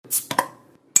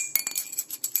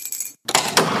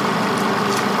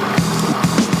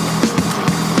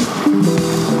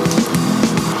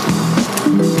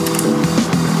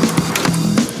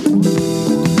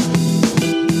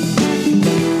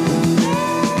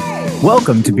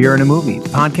Welcome to Beer and a Movie, the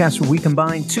podcast where we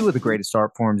combine two of the greatest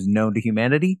art forms known to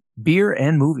humanity, beer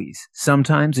and movies,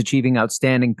 sometimes achieving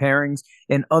outstanding pairings,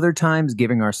 and other times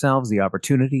giving ourselves the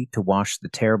opportunity to wash the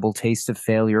terrible taste of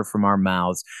failure from our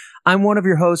mouths. I'm one of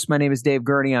your hosts. My name is Dave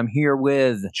Gurney. I'm here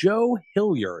with Joe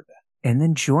Hilliard. And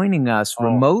then joining us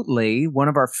remotely, one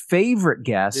of our favorite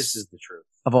guests This is the truth.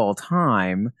 Of all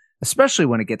time, especially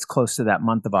when it gets close to that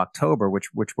month of October, which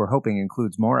we're hoping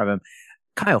includes more of him.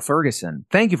 Kyle Ferguson,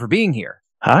 thank you for being here.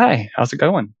 Hi, how's it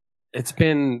going? It's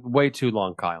been way too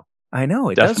long, Kyle. I know,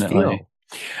 it Definitely. does feel.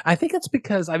 I think it's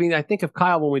because, I think of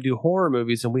Kyle when we do horror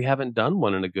movies and we haven't done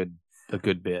one in a good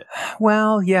bit.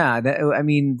 Well, yeah,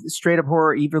 straight up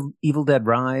horror, Evil Dead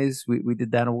Rise, we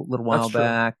did that a little while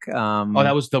back.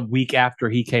 That was the week after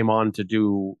he came on to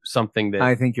do something that...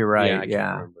 I think you're right,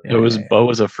 yeah. It was Bo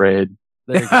Was Afraid.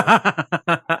 There you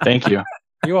go. Thank you.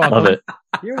 You're welcome. Love it.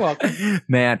 You're welcome.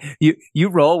 Man, you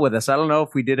roll with us. I don't know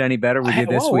if we did any better we did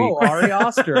this week. Ari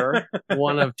Aster,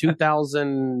 one of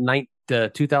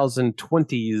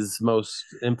 2020's most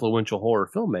influential horror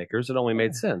filmmakers. It only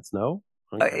made sense, no?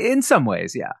 Okay. In some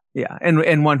ways, yeah.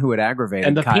 And one who had aggravated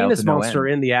And the Kyle penis to no monster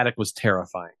end. in the attic was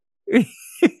terrifying.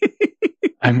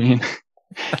 I mean,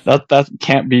 that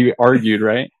can't be argued,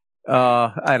 right?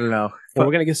 I don't know. Well,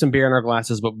 we're going to get some beer in our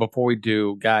glasses, but before we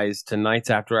do, guys, tonight's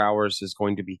After Hours is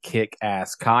going to be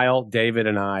kick-ass. Kyle, David,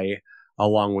 and I,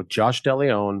 along with Josh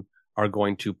DeLeon, are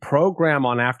going to program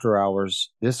on After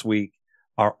Hours this week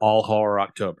our All Horror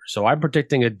October. So I'm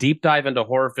predicting a deep dive into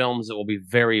horror films that will be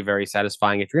very, very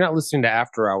satisfying. If you're not listening to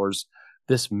After Hours,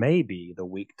 this may be the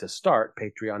week to start.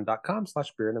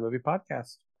 Patreon.com/Beer and a Movie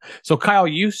Podcast. So, Kyle,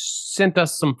 you sent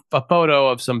us a photo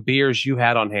of some beers you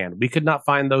had on hand. We could not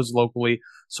find those locally,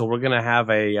 so we're going to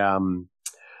have a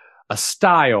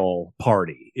style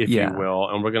party, if you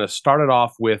will, and we're going to start it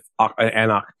off with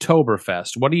an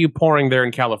Oktoberfest. What are you pouring there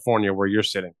in California where you're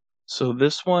sitting? So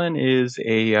this one is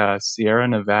a Sierra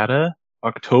Nevada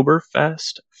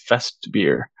Oktoberfest Fest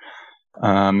beer.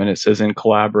 And it says in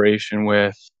collaboration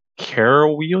with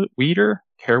Careweeder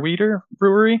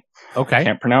Brewery. Okay.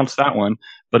 Can't pronounce that one,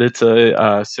 but it's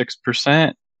a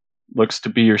 6%. Looks to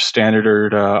be your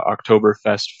standard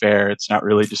Oktoberfest fare. It's not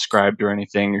really described or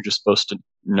anything. You're just supposed to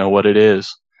know what it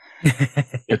is.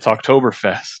 It's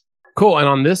Oktoberfest. Cool. And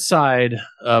on this side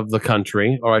of the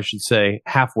country, or I should say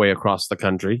halfway across the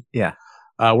country,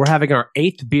 we're having our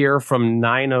 8th beer from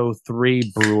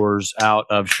 903 Brewers out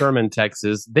of Sherman,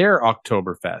 Texas. Their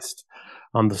Oktoberfest.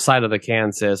 On the side of the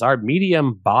can says, our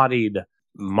medium-bodied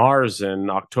Marzen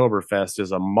Oktoberfest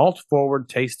is a malt-forward,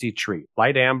 tasty treat.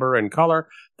 Light amber in color,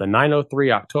 the 903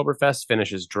 Oktoberfest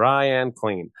finishes dry and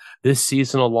clean. This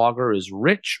seasonal lager is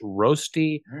rich,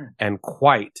 roasty, and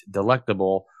quite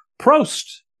delectable.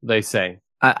 Prost, they say.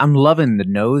 I'm loving the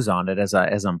nose on it as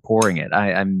I'm pouring it.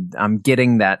 I'm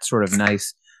getting that sort of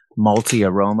nice malty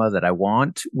aroma that I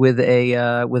want with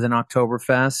an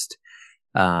Oktoberfest.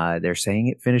 They're saying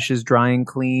it finishes dry and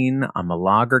clean. I'm a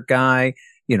lager guy.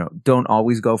 Don't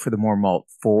always go for the more malt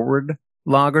forward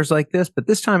lagers like this, but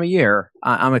this time of year,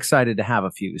 I'm excited to have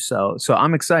a few. So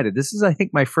I'm excited. This is, I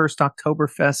think, my first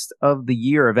Oktoberfest of the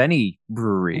year of any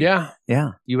brewery. Yeah.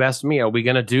 You asked me, are we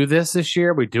going to do this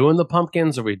year? Are we doing the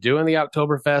pumpkins? Are we doing the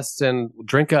Oktoberfest? And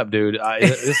drink up, dude.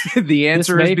 The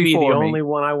answer is may be the before me. only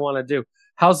one I want to do.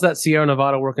 How's that Sierra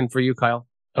Nevada working for you, Kyle?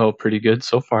 Oh, pretty good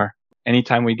so far.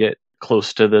 Anytime we get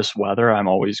close to this weather, I'm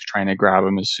always trying to grab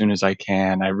them as soon as I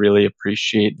can. I really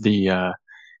appreciate the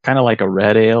kind of like a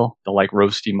red ale, the like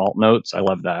roasty malt notes. I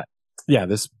love that. Yeah,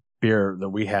 this beer that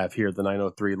we have here, the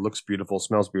 903, looks beautiful,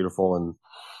 smells beautiful, and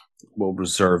we'll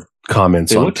reserve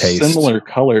comments on taste. Similar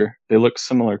color. They look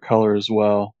similar color as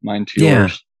well. Mine to Yeah,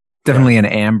 yours. definitely an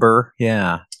amber.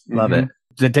 Yeah, love it.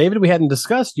 David, we hadn't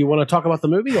discussed. Do you want to talk about the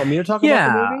movie? You want me to talk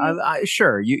about the movie?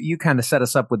 Sure. You kind of set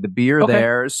us up with the beer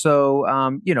there. So,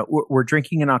 we're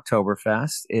drinking an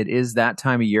Oktoberfest. It is that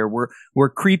time of year. We're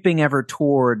creeping ever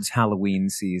towards Halloween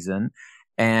season.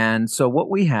 And so what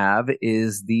we have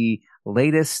is the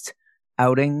latest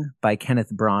outing by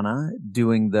Kenneth Branaugh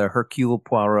doing the Hercule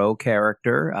Poirot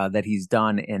character that he's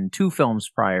done in 2 films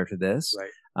prior to this. Right.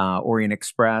 Orient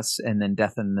Express and then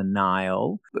Death in the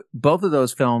Nile. Both of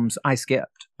those films I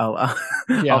skipped. I'll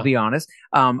be honest.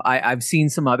 I've seen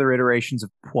some other iterations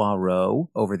of Poirot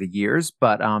over the years,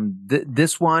 but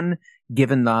this one,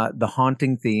 given the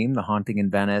haunting theme, the haunting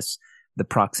in Venice, the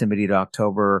proximity to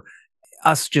October,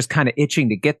 us just kind of itching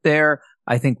to get there,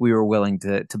 I think we were willing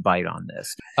to bite on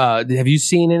this. Have you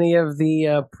seen any of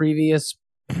the previous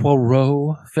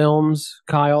Poirot films,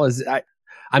 Kyle?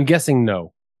 I'm guessing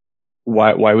no.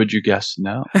 Why would you guess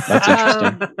no? That's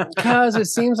interesting. Because it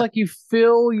seems like you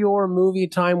fill your movie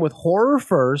time with horror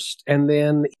first, and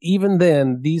then even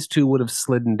then, these two would have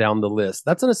slidden down the list.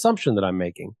 That's an assumption that I'm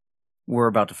making. We're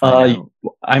about to find out.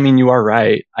 I mean, you are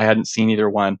right. I hadn't seen either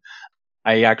one.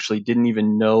 I actually didn't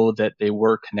even know that they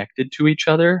were connected to each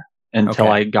other until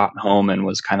I got home and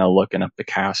was kind of looking up the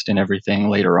cast and everything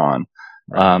later on.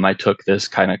 Right. I took this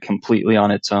kind of completely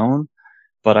on its own,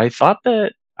 but I thought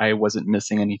that I wasn't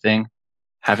missing anything.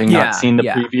 Having not seen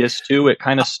the previous two, it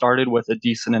kind of started with a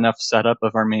decent enough setup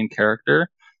of our main character,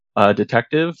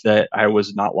 detective, that I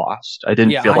was not lost. I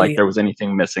didn't feel like there was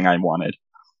anything missing I wanted.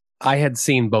 I had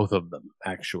seen both of them,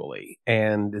 actually.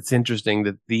 And it's interesting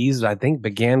that these, I think,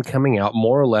 began coming out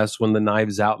more or less when the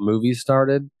Knives Out movies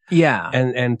started. Yeah.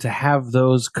 And to have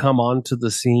those come onto the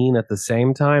scene at the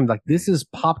same time, like this is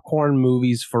popcorn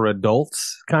movies for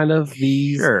adults, kind of.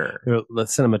 These, the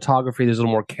cinematography, there's a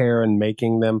little more care in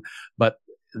making them. But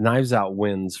Knives Out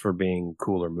wins for being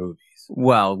cooler movies.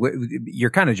 Well, you're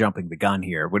kind of jumping the gun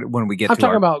here when we get I'm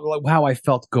talking about like, how I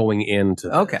felt going into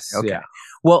this. Okay. Yeah.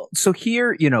 Well, so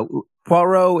here,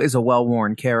 Poirot is a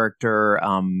well-worn character.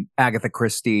 Agatha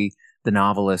Christie, the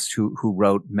novelist who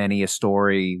wrote many a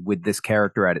story with this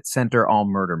character at its center, all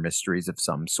murder mysteries of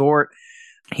some sort.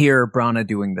 Here, Branaugh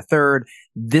doing the third.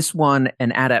 This one,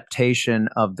 an adaptation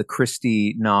of the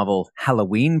Christie novel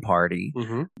Halloween Party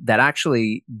that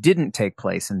actually didn't take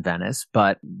place in Venice,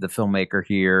 but the filmmaker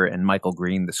here and Michael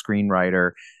Green, the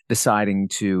screenwriter, deciding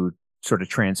to sort of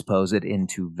transpose it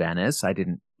into Venice. I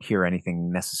didn't hear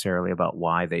anything necessarily about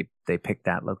why they picked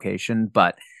that location,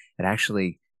 but it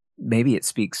actually, maybe it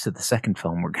speaks to the second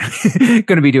film we're going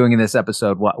to be doing in this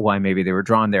episode, why maybe they were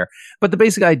drawn there. But the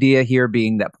basic idea here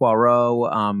being that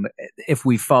Poirot, if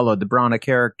we followed the Branaugh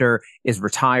character, is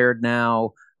retired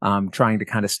now, trying to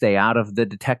kind of stay out of the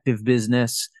detective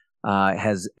business,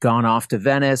 has gone off to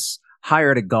Venice,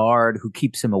 hired a guard who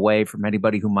keeps him away from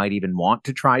anybody who might even want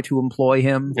to try to employ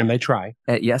him. And they try.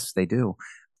 Yes, they do.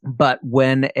 But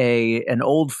when an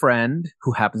old friend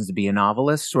who happens to be a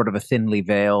novelist, sort of a thinly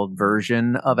veiled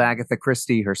version of Agatha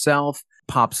Christie herself,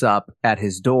 pops up at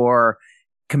his door,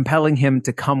 compelling him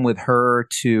to come with her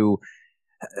to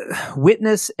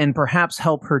witness and perhaps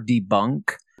help her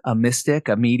debunk a mystic,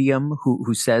 a medium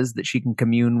who says that she can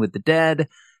commune with the dead.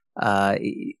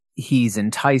 He's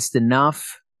enticed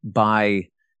enough by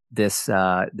this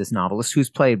novelist who's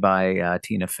played by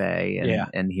Tina Fey,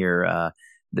 and here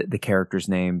the character's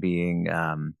name being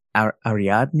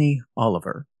Ariadne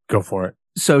Oliver. Go for it.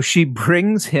 So she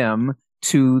brings him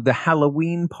to the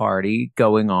Halloween party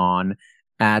going on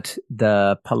at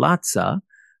the Palazza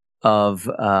of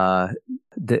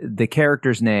the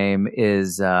character's name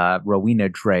is Rowena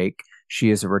Drake. She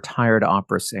is a retired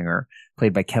opera singer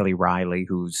played by Kelly Riley,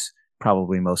 who's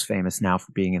probably most famous now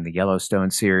for being in the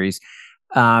Yellowstone series.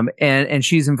 And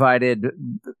she's invited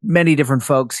many different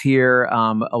folks here,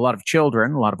 a lot of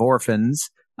children, a lot of orphans.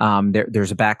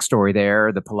 There's a backstory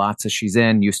there. The palazzo she's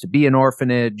in used to be an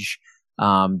orphanage.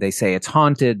 They say it's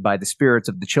haunted by the spirits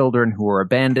of the children who were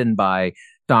abandoned by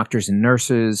doctors and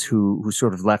nurses who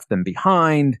sort of left them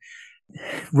behind.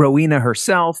 Rowena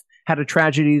herself had a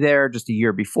tragedy there just a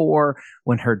year before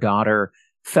when her daughter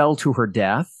fell to her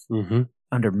death.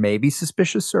 Under maybe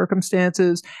suspicious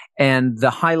circumstances. And the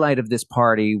highlight of this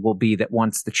party will be that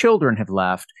once the children have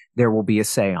left, there will be a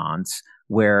seance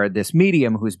where this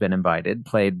medium who's been invited,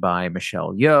 played by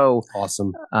Michelle Yeoh.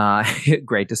 Awesome.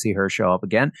 Great to see her show up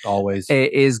again. Always.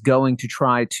 Is going to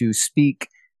try to speak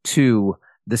to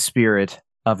the spirit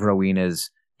of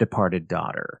Rowena's departed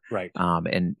daughter. Right.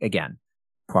 And again,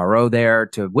 Poirot there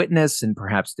to witness and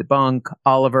perhaps debunk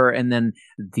Oliver, and then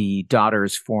the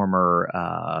daughter's former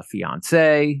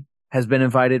fiance has been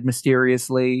invited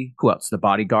mysteriously. Who else? The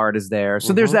bodyguard is there.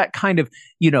 So there's that kind of,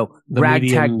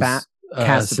 ragtag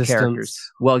cast of characters.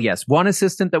 Well, yes, one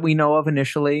assistant that we know of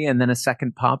initially, and then a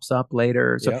second pops up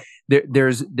later. So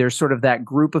there's sort of that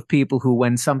group of people who,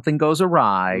 when something goes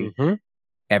awry,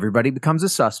 everybody becomes a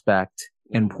suspect,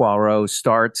 and Poirot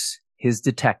starts his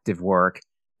detective work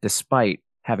despite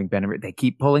having been, they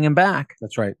keep pulling him back.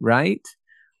 That's right. Right?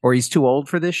 Or he's too old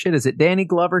for this shit. Is it Danny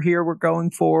Glover here we're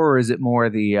going for, or is it more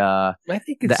the I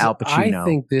think it's the Al Pacino? I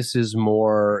think this is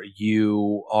more,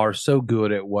 you are so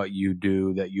good at what you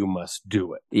do that you must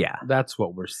do it. Yeah. That's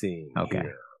what we're seeing. Okay.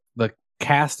 Here. The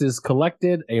cast is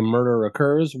collected. A murder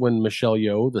occurs when Michelle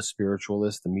Yeoh, the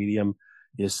spiritualist, the medium,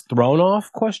 is thrown off,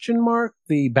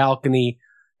 the balcony,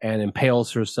 and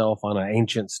impales herself on an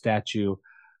ancient statue.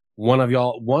 One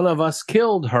of us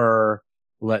killed her.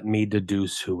 Let me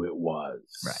deduce who it was.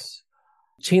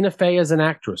 Right. Tina Fey as an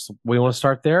actress. We want to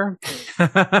start there?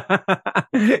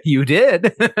 You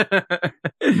did.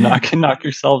 Knock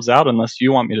yourselves out unless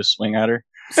you want me to swing at her.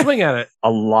 Swing at it.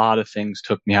 A lot of things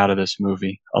took me out of this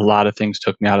movie.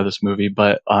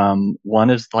 But one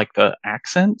is like the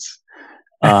accents.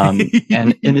 And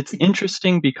it's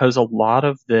interesting because a lot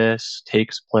of this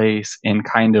takes place in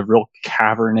kind of real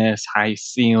cavernous, high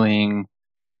ceiling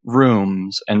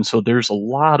rooms. And so there's a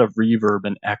lot of reverb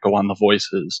and echo on the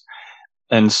voices.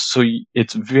 And so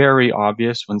it's very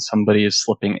obvious when somebody is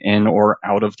slipping in or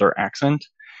out of their accent.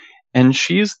 And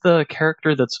she's the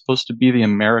character that's supposed to be the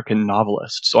American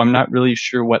novelist. So I'm not really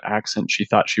sure what accent she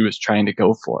thought she was trying to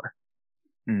go for.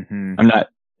 Mm-hmm.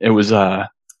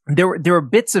 There were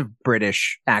bits of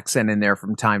British accent in there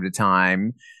from time to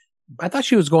time. I thought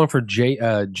she was going for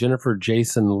Jennifer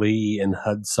Jason Leigh and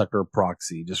Hudsucker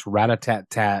Proxy, just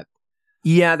rat-a-tat-tat.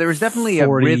 Yeah, there was definitely 40s, a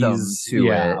rhythm to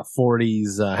it.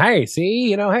 40s. Hey, see,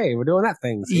 hey, we're doing that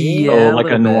thing. See? Yeah,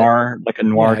 like a noir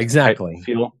yeah, exactly.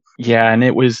 Feel. Yeah, and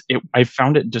I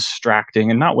found it distracting,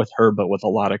 and not with her, but with a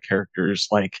lot of characters.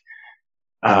 Like,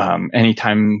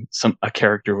 anytime a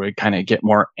character would kind of get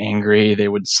more angry, they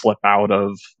would slip out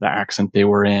of the accent they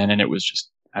were in, and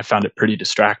I found it pretty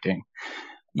distracting.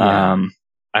 Yeah.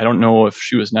 I don't know if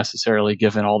she was necessarily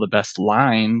given all the best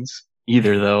lines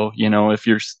either, though. If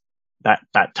you're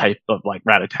that type of like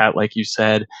rat-a-tat, like you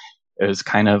said, it was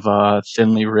kind of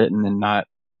thinly written and not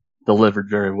delivered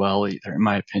very well either, in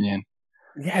my opinion.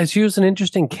 Yeah, she was an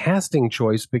interesting casting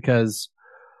choice because,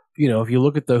 if you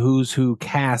look at the who's who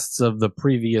casts of the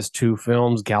previous two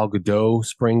films, Gal Gadot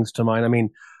springs to mind. I mean,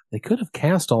 they could have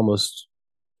cast almost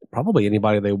probably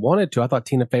anybody they wanted to. I thought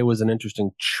Tina Fey was an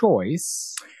interesting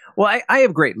choice. Well, I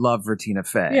have great love for Tina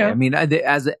Fey. Yeah. I mean,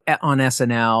 as on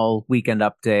SNL, Weekend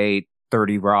Update,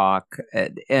 30 Rock,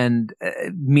 and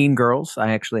Mean Girls.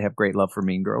 I actually have great love for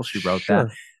Mean Girls. She wrote that.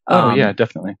 Oh, yeah,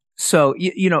 definitely. So,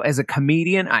 as a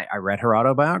comedian, I read her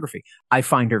autobiography. I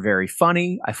find her very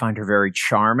funny. I find her very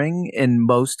charming in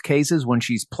most cases when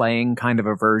she's playing kind of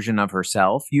a version of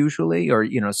herself, usually, or,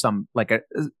 some like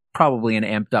probably an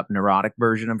amped up neurotic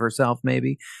version of herself,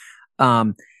 maybe.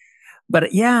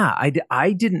 But yeah,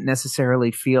 I didn't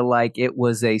necessarily feel like it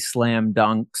was a slam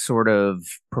dunk sort of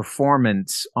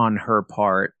performance on her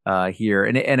part here.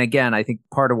 And again, I think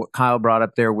part of what Kyle brought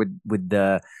up there with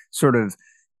the sort of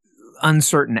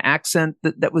uncertain accent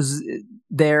that was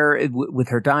there with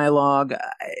her dialogue,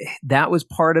 that was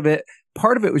part of it.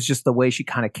 Part of it was just the way she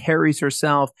kind of carries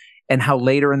herself and how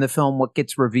later in the film what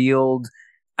gets revealed.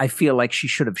 I feel like she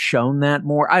should have shown that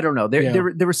more. I don't know.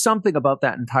 There was something about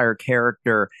that entire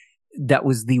character that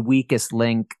was the weakest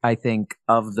link, I think,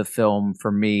 of the film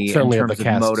for me. Certainly in terms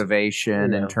of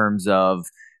motivation, yeah. in terms of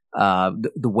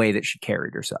the way that she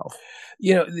carried herself.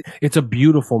 It's a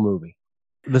beautiful movie.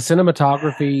 The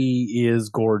cinematography is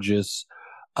gorgeous.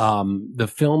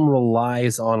 The film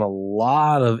relies on a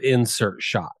lot of insert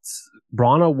shots.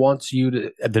 Branaugh wants you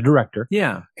to, the director,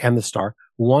 and the star,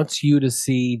 wants you to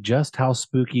see just how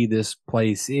spooky this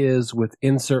place is with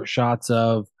insert shots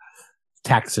of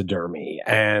taxidermy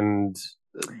and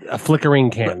a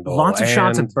flickering candle. Lots of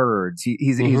shots of birds.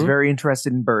 He's very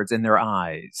interested in birds and their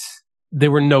eyes. They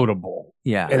were notable.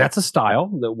 Yeah. And that's a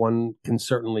style that one can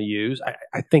certainly use.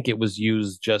 I think it was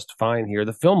used just fine here.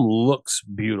 The film looks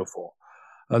beautiful.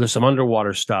 There's some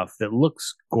underwater stuff that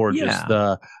looks gorgeous.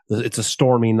 Yeah. It's a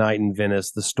stormy night in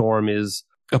Venice. The storm is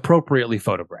appropriately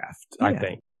photographed, I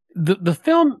think. The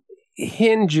film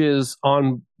hinges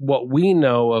on what we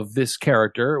know of this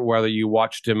character, whether you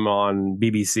watched him on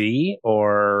BBC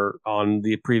or on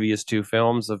the previous two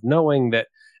films, of knowing that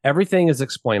everything is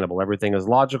explainable. Everything is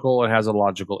logical. It has a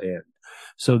logical end.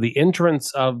 So the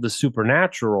entrance of the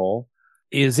supernatural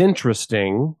is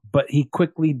interesting, but he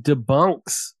quickly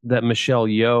debunks that Michelle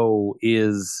Yeoh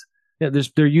is...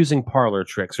 they're using parlor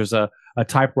tricks. There's a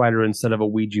typewriter instead of a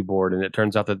Ouija board, and it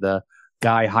turns out that the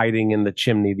guy hiding in the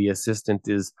chimney, the assistant,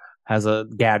 has a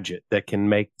gadget that can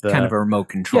make the... kind of a remote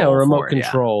control. Yeah, a remote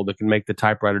control that can make the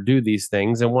typewriter do these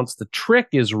things. And once the trick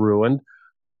is ruined,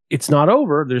 it's not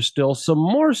over. There's still some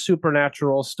more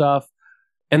supernatural stuff.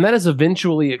 And that is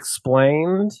eventually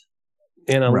explained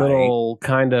in a little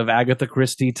kind of Agatha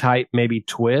Christie type maybe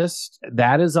twist.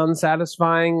 That is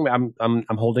unsatisfying. I'm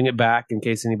holding it back in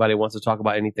case anybody wants to talk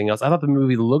about anything else. I thought the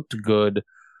movie looked good,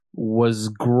 was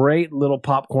great little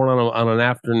popcorn on an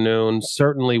afternoon.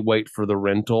 Certainly wait for the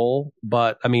rental.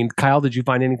 But I mean, Kyle, did you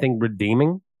find anything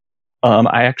redeeming?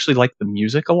 I actually like the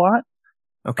music a lot.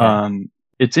 Okay.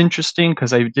 It's interesting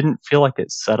because I didn't feel like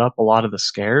it set up a lot of the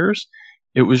scares.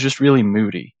 It was just really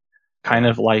moody. Kind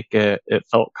of like it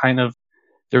felt kind of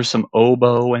There's some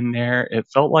oboe in there. It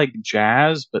felt like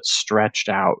jazz, but stretched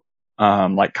out,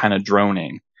 like kind of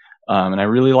droning. And I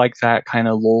really like that. Kind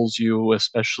of lulls you,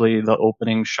 especially the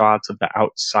opening shots of the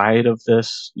outside of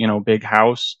this, big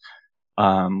house.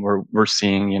 Where we're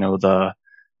seeing,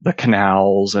 the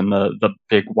canals and the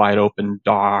big wide open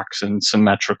docks and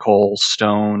symmetrical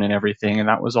stone and everything. And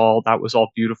that was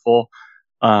all beautiful.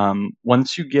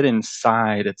 Once you get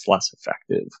inside, it's less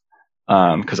effective.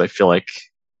 Because I feel like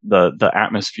the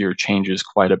atmosphere changes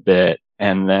quite a bit,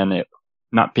 and then it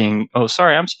not being, oh,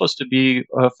 sorry, I'm supposed to be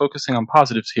focusing on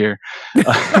positives here.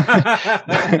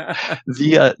 I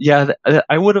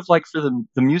would have liked for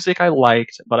the music I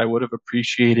liked, but I would have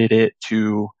appreciated it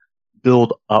to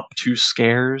build up to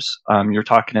scares. You're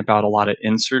talking about a lot of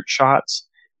insert shots.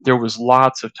 There was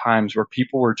lots of times where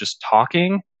people were just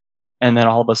talking, and then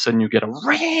all of a sudden you get a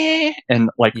ring, and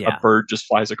like a bird just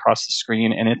flies across the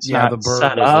screen, and it's not the bird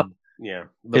set was up.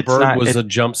 The bird was a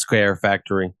jump scare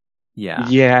factory.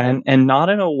 Yeah, and not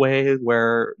in a way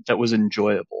where that was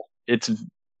enjoyable. It's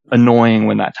annoying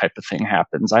when that type of thing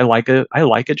happens. I like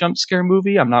a jump scare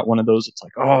movie. I'm not one of those that's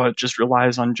like, oh, it just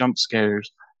relies on jump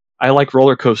scares. I like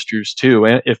roller coasters too,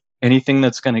 if anything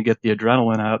that's going to get the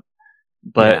adrenaline up.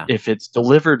 But if it's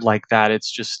delivered like that,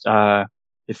 it's just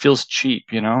it feels cheap,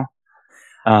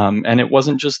 And it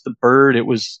wasn't just the bird; it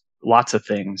was lots of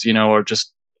things, or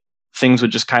just things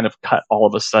would just kind of cut all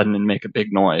of a sudden and make a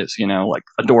big noise, like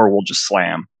a door will just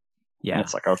slam. Yeah. And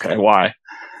it's like, okay, why?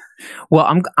 Well,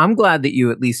 I'm glad that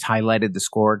you at least highlighted the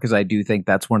score, because I do think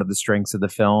that's one of the strengths of the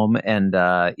film. And,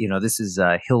 this is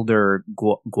Hildur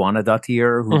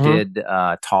Guðnadóttir, who did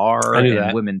Tar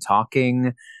and Women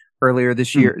Talking earlier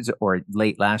this year, or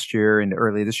late last year and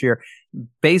early this year.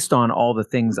 Based on all the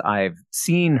things I've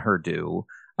seen her do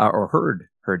or heard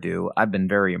her do, I've been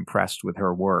very impressed with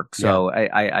her work. So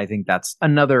I think that's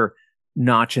another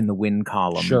notch in the win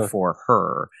column for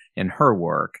her and her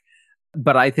work.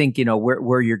 But I think,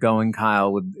 where you're going,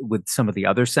 Kyle, with some of the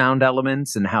other sound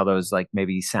elements and how those like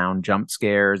maybe sound jump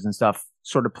scares and stuff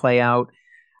sort of play out,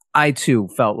 I too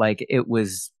felt like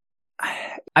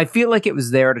I feel like it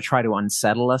was there to try to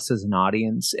unsettle us as an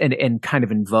audience and kind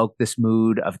of invoke this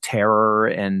mood of terror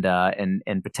and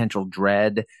potential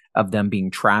dread of them being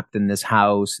trapped in this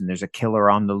house, and there's a killer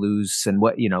on the loose, and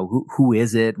what, who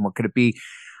is it and what could it be?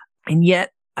 And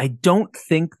yet I don't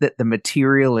think that the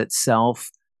material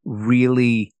itself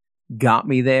really got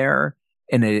me there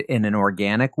in an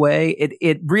organic way.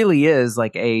 It really is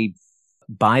like a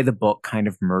by the book kind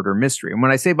of murder mystery. And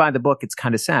when I say by the book, it's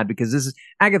kind of sad, because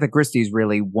Agatha Christie is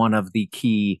really one of the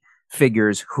key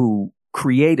figures who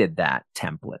created that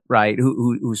template, right?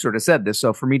 Who sort of said this.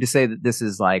 So for me to say that this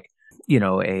is like,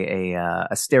 a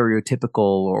stereotypical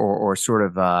or sort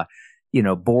of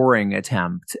boring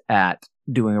attempt at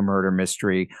doing a murder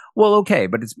mystery, well, okay,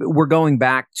 but we're going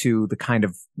back to the kind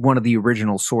of one of the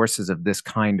original sources of this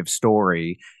kind of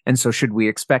story, and so should we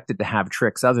expect it to have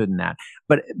tricks other than that?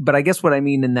 But I guess what I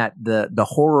mean in that the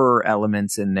horror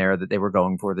elements in there that they were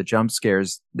going for, the jump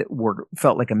scares that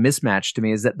felt like a mismatch to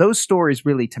me, is that those stories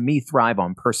really, to me, thrive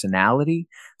on personality,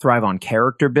 thrive on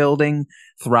character building,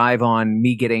 thrive on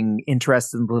me getting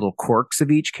interested in the little quirks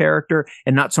of each character,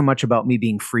 and not so much about me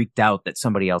being freaked out that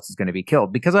somebody else is going to be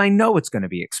killed, because I know it's going to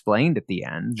be explained at the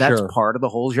end. That's part of the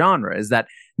whole genre, is that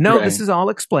this is all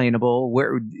explainable,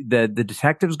 where the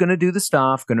detective's going to do the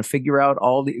stuff, going to figure out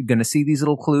going to see these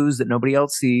little clues that nobody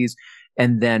else sees,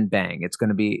 and then bang, it's going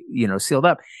to be, sealed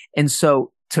up. And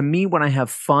so to me, when I have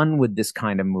fun with this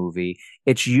kind of movie,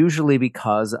 it's usually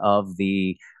because of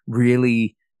the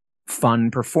really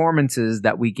fun performances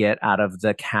that we get out of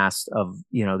the cast of,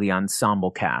 the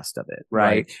ensemble cast of it.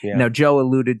 Right. Yeah. Now, Joe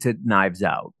alluded to Knives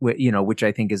Out, which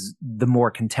I think is the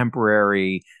more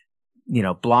contemporary,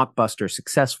 blockbuster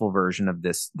successful version of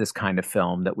this kind of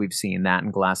film that we've seen, that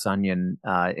and Glass Onion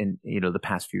in, the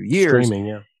past few years. Streaming,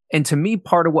 yeah. And to me,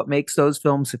 part of what makes those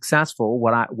films successful,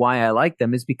 why I like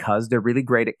them, is because they're really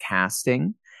great at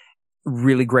casting,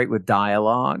 really great with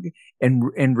dialogue,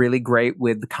 and really great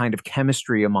with the kind of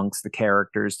chemistry amongst the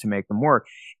characters to make them work.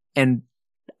 And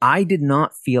I did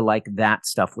not feel like that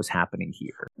stuff was happening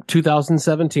here.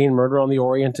 2017, Murder on the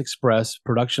Orient Express,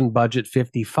 production budget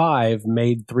 55,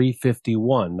 made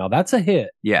 351. Now that's a hit.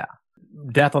 Yeah.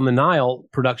 Death on the Nile,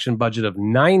 production budget of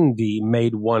 90,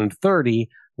 made 130,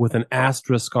 with an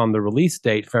asterisk on the release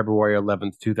date, February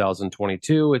 11th,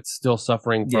 2022. It's still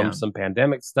suffering from some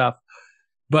pandemic stuff.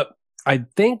 But I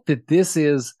think that this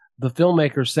is the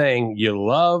filmmaker saying, you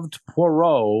loved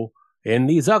Poirot in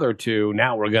these other two,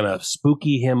 now we're going to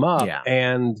spooky him up. Yeah.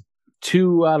 And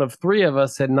 2 out of 3 of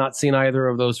us had not seen either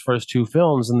of those first 2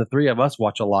 films, and the 3 of us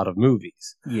watch a lot of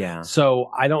movies. Yeah.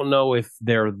 So I don't know if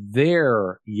they're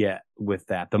there yet with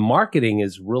that. The marketing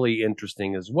is really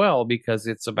interesting as well, because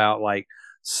it's about like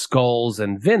skulls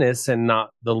and Venice and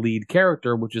not the lead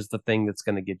character, which is the thing that's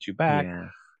going to get you back. Yeah.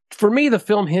 For me, the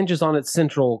film hinges on its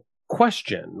central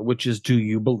question, which is, do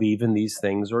you believe in these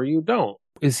things or you don't?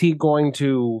 Is he going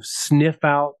to sniff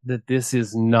out that this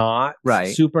is not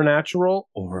supernatural,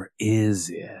 or is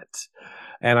it?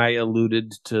 And I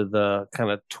alluded to the kind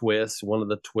of twist, one of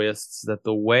the twists, that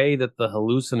the way that the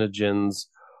hallucinogens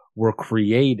were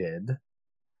created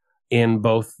in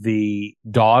both the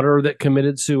daughter that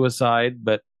committed suicide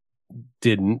but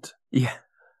didn't,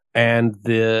 and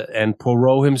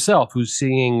Poirot himself, who's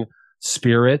seeing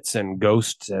spirits and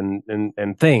ghosts and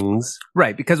things.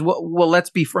 Right. Because, well,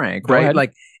 let's be frank, right? Ahead.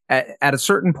 Like at a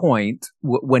certain point,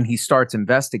 when he starts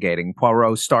investigating,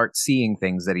 Poirot starts seeing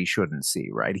things that he shouldn't see,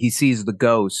 right? He sees the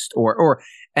ghost or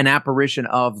an apparition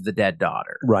of the dead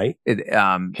daughter. Right.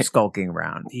 Skulking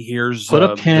around. He hears... Put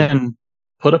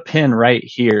a pin right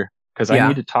here, because I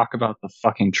need to talk about the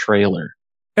fucking trailer.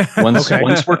 Once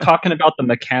we're talking about the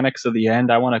mechanics of the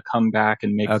end, I want to come back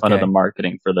and make fun of the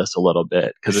marketing for this a little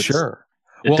bit, because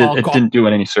it didn't do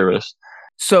it any service.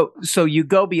 So you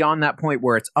go beyond that point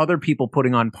where it's other people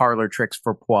putting on parlor tricks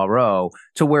for Poirot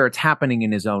to where it's happening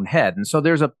in his own head. And so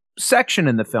there's a section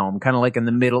in the film, kind of like in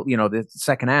the middle, the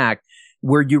second act,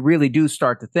 where you really do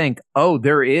start to think, oh,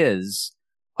 there is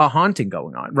a haunting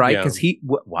going on, right? Because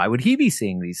why would he be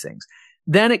seeing these things?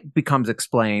 Then it becomes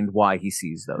explained why he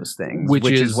sees those things, which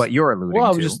is what you're alluding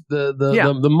to. Just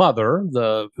the mother,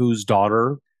 whose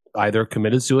daughter either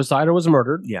committed suicide or was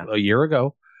murdered a year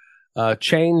ago,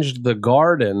 changed the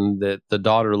garden that the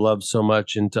daughter loved so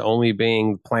much into only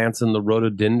being plants in the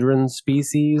rhododendron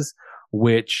species,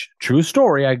 which, true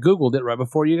story, I Googled it right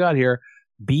before you got here,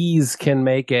 bees can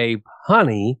make a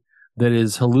honey that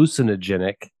is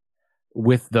hallucinogenic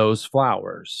with those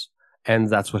flowers.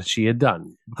 And that's what she had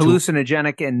done.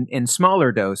 Hallucinogenic in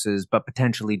smaller doses, but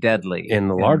potentially deadly in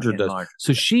the larger dose.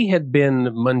 So she had been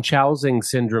Munchausen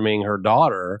syndroming her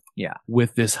daughter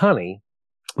with this honey,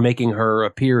 making her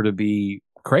appear to be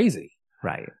crazy.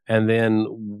 Right. And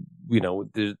then,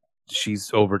 she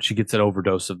gets an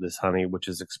overdose of this honey, which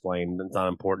is explained. It's not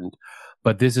important.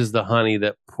 But this is the honey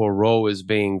that Poirot is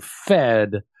being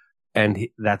fed, and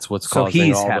that's what's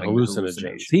causing all the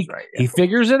hallucinations. He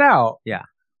figures it out. Yeah.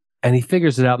 And he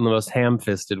figures it out in the most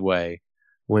ham-fisted way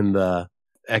when the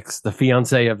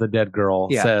fiance of the dead girl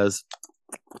says,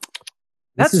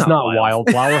 "This is not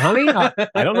wildflower honey.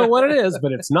 I don't know what it is,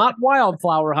 but it's not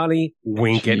wildflower honey."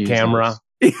 Wink at camera.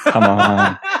 Come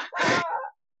on.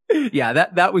 Yeah,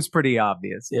 that was pretty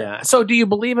obvious. Yeah. So do you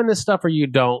believe in this stuff or you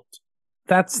don't?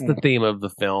 That's the theme of the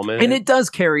film. And it does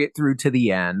carry it through to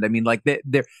the end. I mean, like,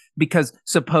 because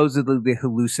supposedly the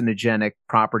hallucinogenic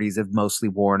properties have mostly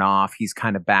worn off. He's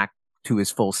kind of back to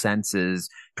his full senses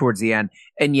towards the end.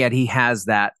 And yet he has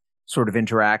that sort of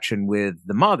interaction with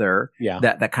the mother,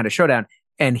 that kind of showdown.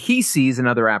 And he sees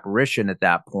another apparition at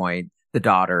that point, the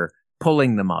daughter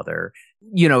pulling the mother.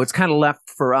 It's kind of left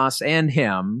for us and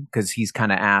him, because he's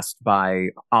kind of asked by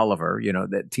Oliver,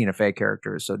 the Tina Fey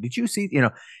character. So did you see,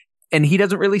 and he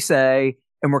doesn't really say,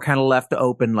 and we're kind of left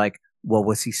open, like, well,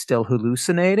 was he still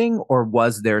hallucinating, or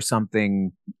was there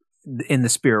something in the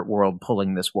spirit world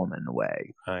pulling this woman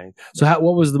away? Right. So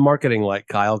what was the marketing like,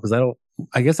 Kyle? Because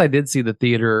I guess I did see the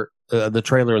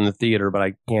trailer in the theater, but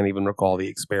I can't even recall the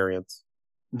experience.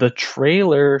 The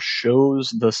trailer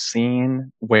shows the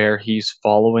scene where he's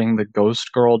following the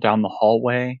ghost girl down the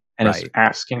hallway and is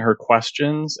asking her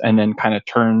questions, and then kind of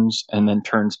turns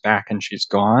back and she's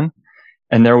gone.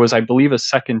 And there was, I believe, a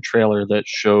second trailer that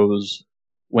shows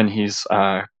when he's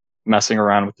messing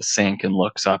around with the sink and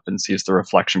looks up and sees the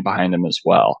reflection behind him as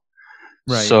well.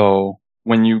 Right. So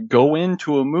when you go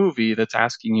into a movie that's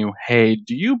asking you, hey,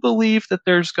 do you believe that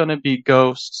there's going to be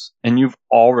ghosts? And you've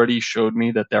already showed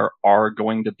me that there are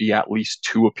going to be at least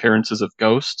 2 appearances of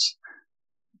ghosts.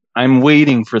 I'm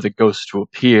waiting for the ghost to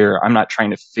appear. I'm not trying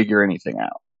to figure anything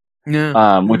out.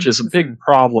 Yeah. Which is a big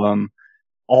problem.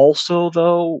 Also,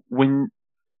 though,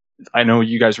 I know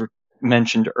you guys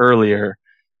mentioned earlier,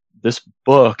 this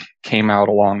book came out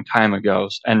a long time ago,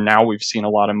 and now we've seen a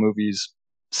lot of movies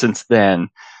since then.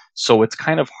 So it's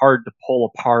kind of hard to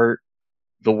pull apart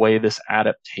the way this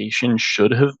adaptation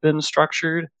should have been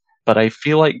structured. But I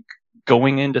feel like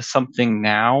going into something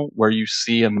now where you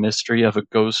see a mystery of a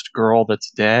ghost girl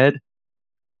that's dead,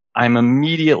 I'm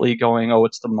immediately going, oh,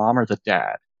 it's the mom or the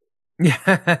dad.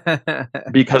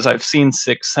 Because I've seen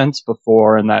Sixth Sense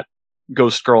before, and that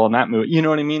Ghost Girl in that movie. You know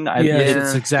what I mean?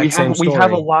 It's exact same story. We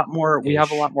have a lot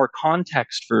more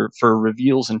context for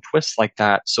reveals and twists like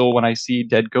that. So when I see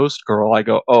Dead Ghost Girl, I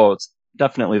go, oh, it's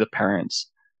definitely the parents.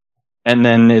 And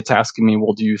then it's asking me,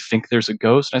 well, do you think there's a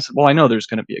ghost? And I said, well, I know there's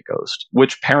going to be a ghost.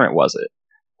 Which parent was it?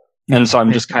 And so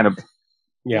I'm just kind of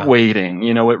waiting.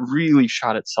 You know, it really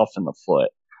shot itself in the foot.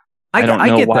 I don't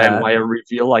know why a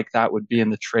reveal like that would be in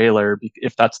the trailer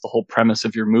if that's the whole premise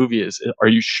of your movie. Are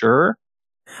you sure?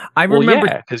 I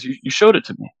remember, because you showed it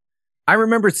to me. I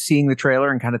remember seeing the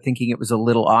trailer and kind of thinking it was a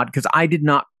little odd because I did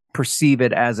not perceive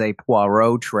it as a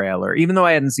Poirot trailer, even though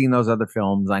I hadn't seen those other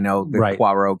films. I know the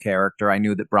Poirot character. I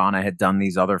knew that Branaugh had done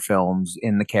these other films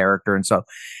in the character, and so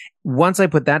once I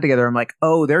put that together, I'm like,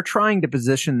 oh, they're trying to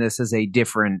position this as a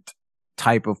different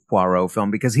type of Poirot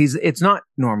film because it's not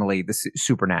normally the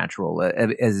supernatural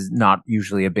is not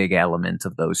usually a big element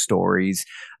of those stories.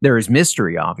 There is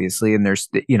mystery, obviously, and there's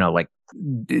like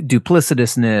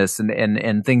duplicitousness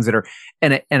and things that are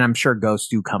and I'm sure ghosts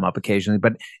do come up occasionally,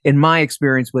 but in my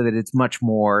experience with it, it's much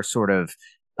more sort of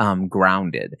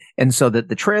grounded. And so that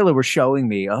the trailer was showing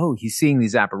me, oh, he's seeing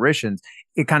these apparitions.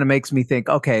 It kind of makes me think,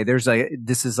 okay,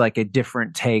 this is like a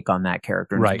different take on that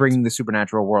character, and bringing the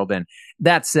supernatural world in.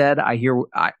 That said, I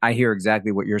hear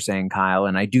exactly what you're saying, Kyle,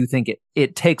 and I do think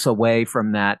it takes away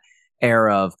from that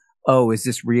era of, oh, is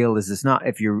this real? Is this not?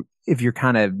 If you're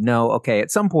kind of okay,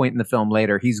 at some point in the film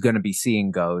later, he's going to be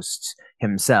seeing ghosts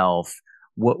himself.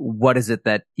 What is it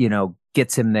that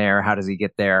gets him there? How does he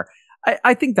get there?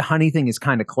 I think the honey thing is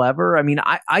kind of clever. I mean,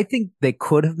 I think they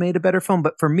could have made a better film,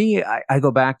 but for me, I go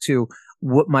back to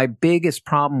what my biggest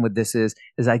problem with this is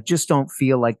I just don't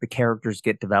feel like the characters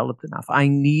get developed enough. I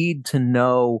need to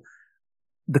know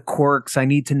the quirks. I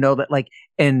need to know that,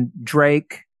 and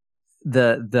Drake,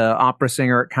 the opera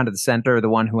singer at kind of the center, the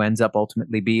one who ends up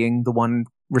ultimately being the one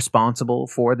responsible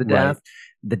for the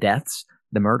deaths,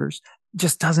 the murders,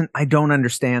 just doesn't, I don't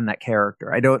understand that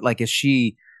character. I don't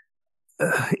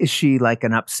is she like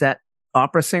an upset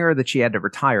opera singer that she had to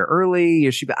retire early?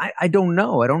 Is she? I don't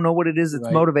know. I don't know what it is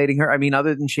that's motivating her. I mean,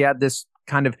 other than she had this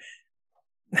kind of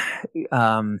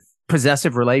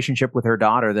possessive relationship with her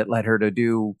daughter that led her to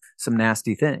do some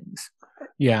nasty things.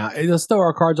 Yeah, let's throw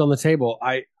our cards on the table.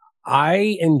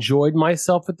 I enjoyed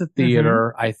myself at the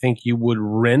theater. I think you would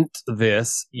rent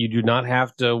this. You do not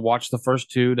have to watch the first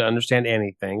two to understand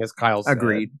anything, as Kyle said.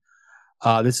 Agreed.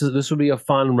 This would be a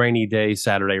fun rainy day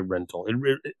Saturday rental.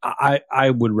 I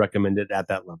would recommend it at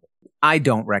that level. I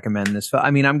don't recommend this.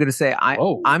 I mean, I'm going to say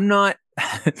I'm not.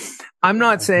 I'm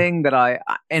not saying that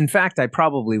in fact, I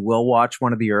probably will watch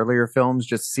one of the earlier films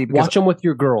just to see. Watch them with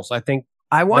your girls. I think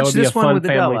I watched this one with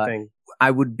Adela. Thing. I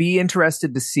would be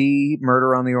interested to see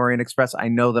Murder on the Orient Express. I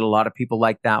know that a lot of people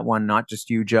like that one, not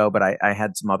just you, Joe, but I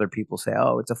had some other people say,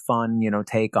 oh, it's a fun,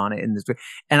 take on it in this way.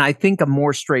 And I think a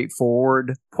more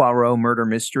straightforward Poirot murder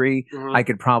mystery I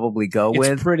could probably go with.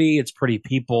 It's pretty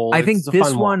people. I think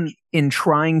this one, in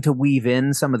trying to weave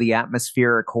in some of the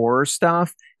atmospheric horror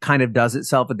stuff, kind of does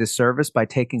itself a disservice by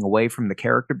taking away from the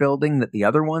character building that the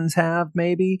other ones have,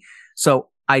 maybe. So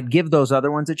I'd give those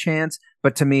other ones a chance,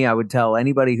 but to me, I would tell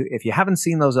anybody if you haven't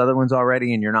seen those other ones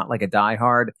already and you're not like a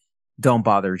diehard, don't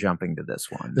bother jumping to this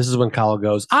one. This is when Kyle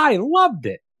goes, I loved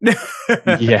it.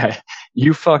 Yeah,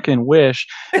 you fucking wish.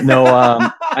 No,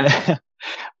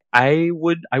 I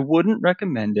wouldn't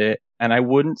recommend it, and I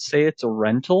wouldn't say it's a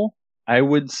rental. I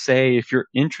would say if you're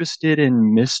interested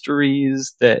in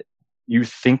mysteries that you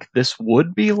think this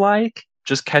would be like,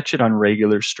 just catch it on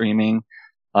regular streaming.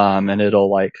 And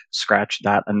it'll scratch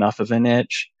that enough of an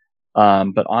itch.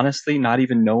 But honestly, not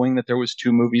even knowing that there was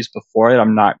two movies before it,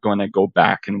 I'm not going to go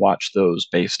back and watch those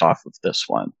based off of this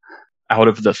one. Out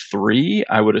of the three,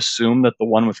 I would assume that the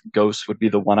one with ghosts would be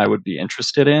the one I would be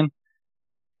interested in.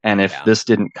 And if this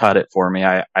didn't cut it for me,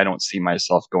 I don't see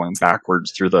myself going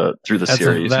backwards through the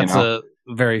series. That's a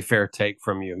very fair take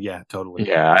from you. Yeah, totally.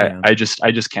 Yeah, I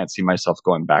just can't see myself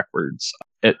going backwards.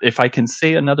 If I can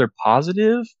say another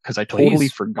positive, because I totally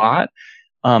forgot,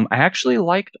 I actually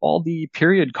liked all the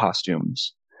period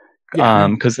costumes.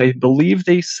 Because I believe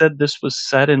they said this was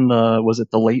set in the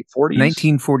late 40s?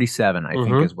 1947, I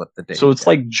think is what the date. So it's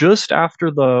just after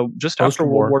after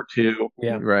World War II.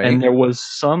 Yeah, right. And there was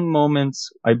some moments,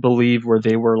 I believe, where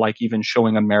they were even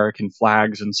showing American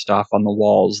flags and stuff on the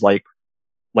walls, like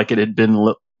it had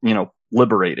been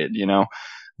liberated.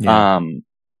 Yeah.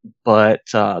 But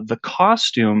the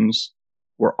costumes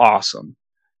were awesome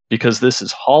because this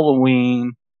is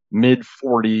Halloween, mid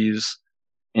 40s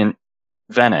in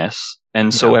Venice.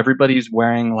 And so everybody's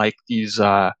wearing these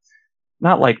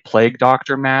not like plague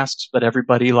doctor masks, but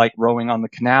everybody like rowing on the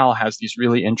canal has these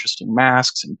really interesting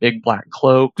masks and big black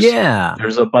cloaks. Yeah.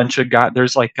 There's a bunch of guys.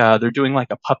 There's like they're doing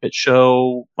like a puppet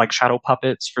show, like shadow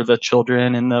puppets for the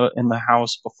children in the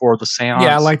house before the seance.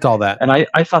 Yeah, I liked all that. And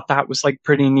I thought that was like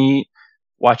pretty neat,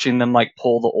 watching them like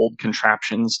pull the old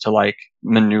contraptions to like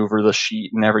maneuver the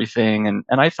sheet and everything. And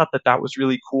I thought that was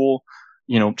really cool.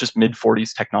 You know, just mid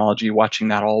 40s technology, watching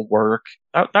that all work.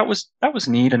 That was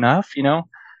neat enough, you know.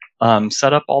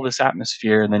 Set up all this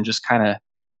atmosphere, and then just kind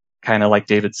of like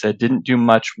David said, didn't do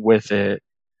much with it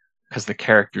because the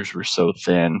characters were so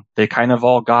thin. They kind of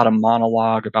all got a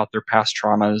monologue about their past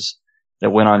traumas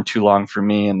that went on too long for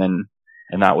me, and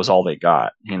that was all they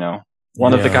got. You know,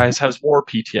 one of the guys has war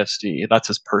PTSD. That's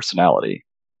his personality.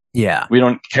 Yeah, we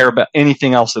don't care about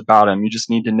anything else about him. You just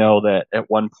need to know that at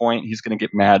one point he's going to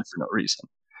get mad for no reason.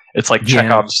 It's like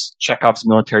Chekhov's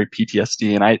military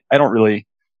PTSD, and I don't really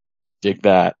dig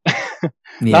that.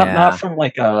 Not from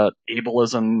like a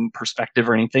ableism perspective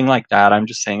or anything like that. I'm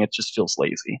just saying it just feels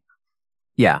lazy.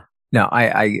 Yeah. No,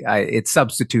 I it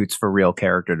substitutes for real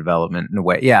character development in a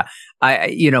way. Yeah.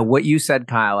 What you said,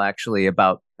 Kyle, actually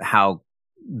about how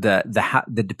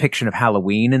the depiction of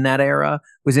Halloween in that era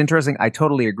was interesting. I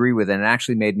totally agree with it. And it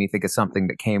actually made me think of something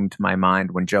that came to my mind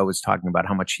when Joe was talking about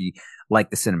how much he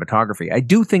liked the cinematography. I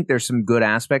do think there's some good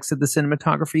aspects of the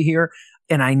cinematography here.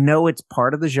 And I know it's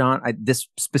part of the genre, this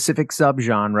specific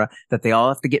subgenre, that they all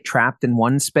have to get trapped in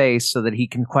one space so that he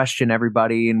can question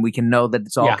everybody and we can know that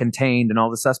it's all contained and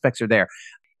all the suspects are there.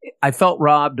 I felt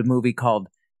robbed a movie called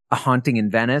A Haunting in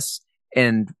Venice.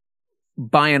 And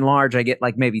by and large, I get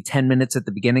like maybe 10 minutes at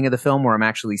the beginning of the film where I'm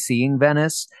actually seeing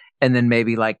Venice, and then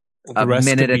maybe like a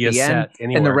minute at the end,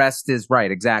 and the rest is right.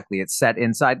 Exactly. It's set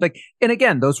inside. Like, and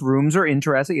again, those rooms are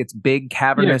interesting. It's big,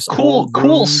 cavernous,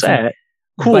 cool set.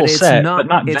 Cool set, but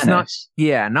not Venice.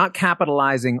 Not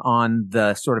capitalizing on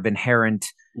the sort of inherent,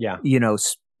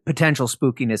 potential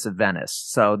spookiness of Venice.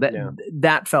 So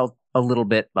that felt a little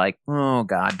bit like, oh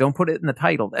God, don't put it in the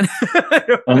title then.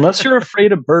 Unless you're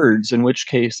afraid of birds, in which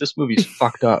case this movie's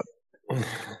fucked up.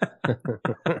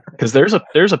 Because there's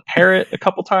a parrot a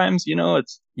couple times,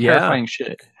 it's terrifying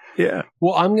shit. Yeah.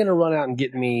 Well, I'm gonna run out and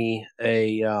get me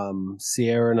a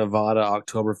Sierra Nevada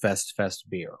Oktoberfest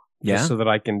beer. Just so that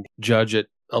I can judge it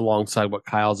alongside what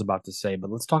Kyle's about to say.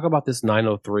 But let's talk about this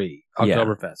 903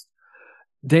 Oktoberfest.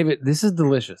 David, this is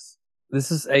delicious. This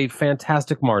is a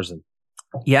fantastic Marzen.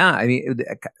 Yeah, I mean,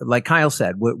 like Kyle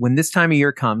said, when this time of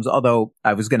year comes, although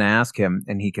I was going to ask him,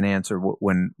 and he can answer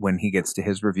when he gets to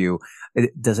his review,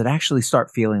 does it actually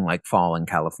start feeling like fall in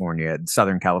California,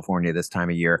 Southern California this time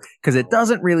of year? Because it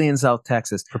doesn't really in South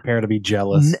Texas. Prepare to be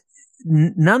jealous.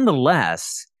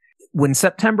 Nonetheless, when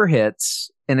September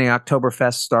hits and the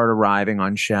Oktoberfest start arriving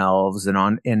on shelves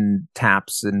and in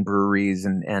taps and breweries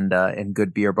and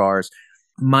good beer bars,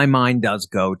 my mind does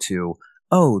go to,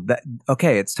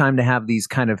 it's time to have these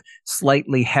kind of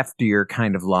slightly heftier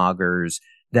kind of lagers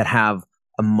that have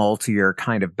a maltier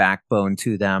kind of backbone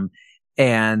to them.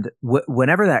 And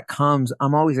whenever that comes,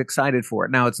 I'm always excited for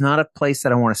it. Now, it's not a place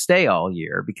that I want to stay all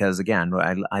year because, again,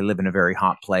 I live in a very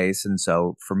hot place. And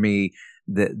so for me,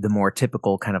 the more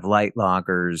typical kind of light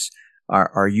lagers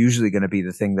are usually going to be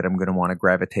the thing that I'm going to want to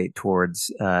gravitate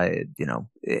towards,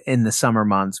 in the summer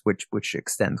months, which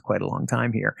extends quite a long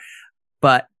time here.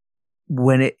 But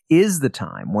when it is the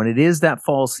time, when it is that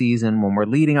fall season, when we're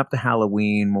leading up to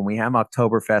Halloween, when we have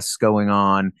Oktoberfests going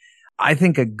on, I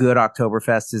think a good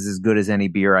Oktoberfest is as good as any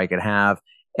beer I could have.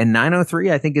 And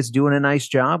 903, I think, is doing a nice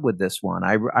job with this one.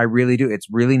 I really do. It's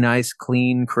really nice,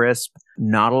 clean, crisp,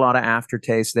 not a lot of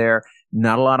aftertaste there,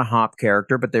 not a lot of hop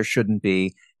character, but there shouldn't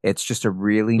be. It's just a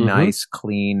really nice,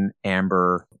 clean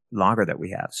amber lager that we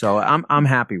have. So I'm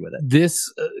happy with it.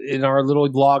 This, in our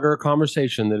little lager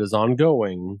conversation that is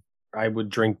ongoing, I would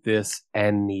drink this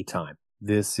anytime.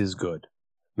 This is good.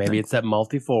 Maybe it's that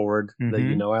malty forward that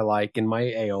I like in my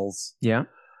ales. Yeah.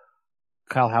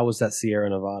 Kyle, how was that Sierra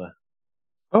Nevada?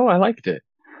 Oh, I liked it.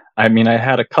 I mean, I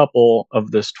had a couple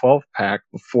of this 12-pack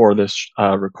before this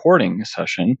recording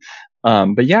session.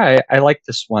 But yeah, I like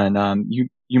this one.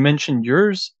 You mentioned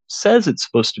yours says it's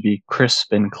supposed to be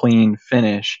crisp and clean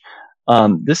finish.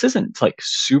 This isn't like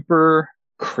super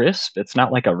crisp. It's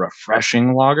not like a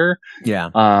refreshing lager. Yeah.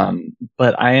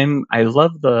 But I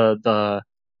love the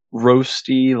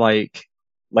roasty,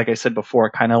 like I said before,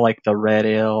 kind of like the red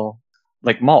ale,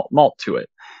 like malt to it.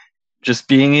 Just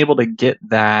being able to get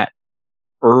that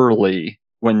early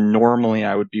when normally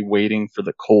I would be waiting for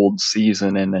the cold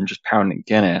season and then just pounding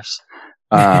Guinness,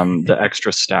 the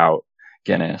extra stout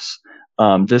Guinness.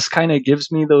 This kind of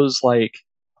gives me those like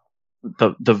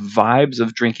the vibes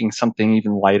of drinking something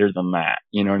even lighter than that.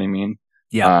 You know what I mean?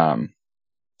 Yeah.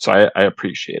 So I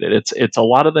appreciate it. It's a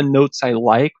lot of the notes I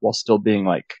like while still being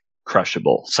like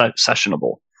crushable,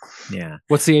 sessionable. Yeah.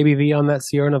 What's the ABV on that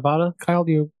Sierra Nevada? Kyle,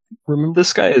 do you remember?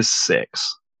 This guy is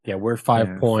 6. Yeah, we're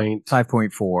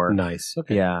 5.4. Nice.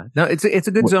 Okay. Yeah. No, it's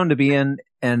a good zone to be in,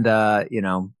 and it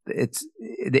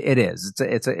is.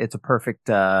 It's a perfect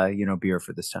beer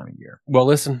for this time of year. Well,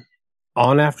 listen,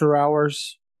 on After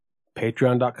Hours,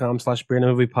 patreon.com/Beer and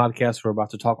Movie Podcast. We're about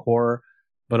to talk horror,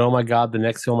 but oh my God, the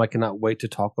next film I cannot wait to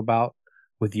talk about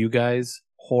with you guys,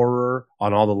 horror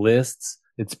on all the lists.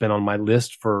 It's been on my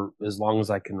list for as long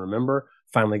as I can remember.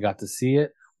 Finally got to see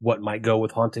it. What might go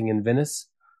with Haunting in Venice?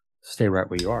 Stay right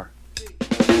where you are.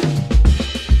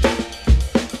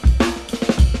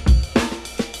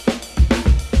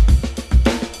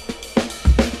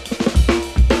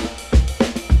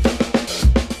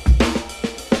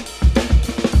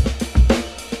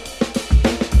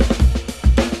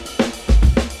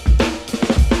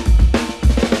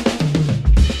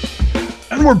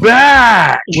 And we're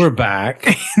back. We're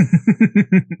back.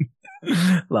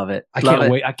 Love it. I can't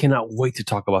wait. I cannot wait to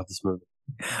talk about this movie.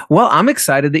 Well, I'm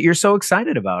excited that you're so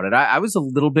excited about it. I was a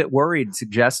little bit worried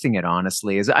suggesting it,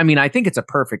 honestly. I think it's a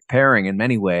perfect pairing in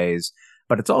many ways,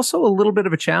 but it's also a little bit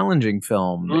of a challenging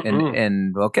film.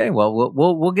 And okay, well,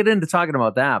 we'll get into talking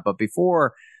about that. But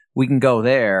before we can go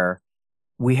there,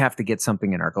 we have to get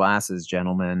something in our glasses,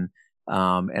 gentlemen.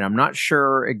 And I'm not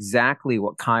sure exactly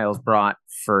what Kyle's brought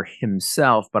for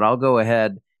himself, but I'll go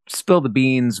ahead, spill the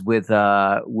beans with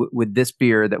this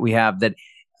beer that we have that.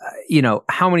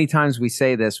 How many times we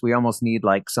say this, we almost need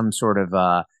like some sort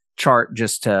of chart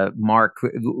just to mark.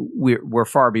 We're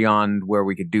far beyond where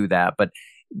we could do that. But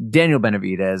Daniel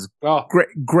Benavidez,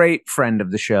 great friend of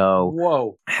the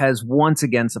show, has once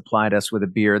again supplied us with a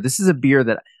beer. This is a beer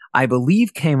that I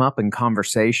believe came up in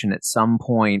conversation at some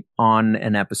point on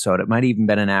an episode. It might even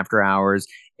been an After Hours,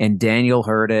 and Daniel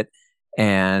heard it.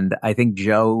 And I think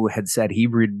Joe had said he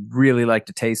would really like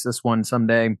to taste this one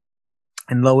someday.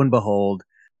 And lo and behold,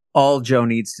 all Joe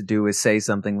needs to do is say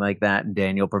something like that, and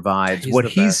Daniel provides. What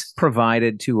he's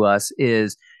provided to us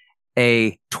is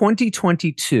a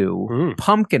 2022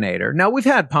 Pumpkinator. Now, we've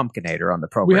had Pumpkinator on the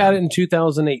program. We had it in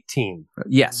 2018.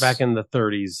 Yes. Back in the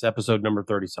 30s, episode number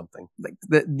 30-something. Like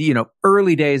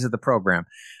early days of the program.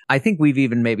 I think we've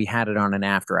even maybe had it on an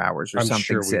After Hours or something.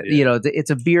 Sure we did. It's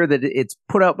a beer that it's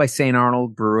put out by St.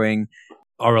 Arnold Brewing.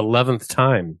 Our 11th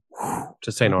time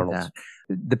to St. Arnold's.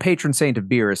 The patron saint of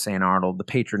beer is St. Arnold. The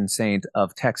patron saint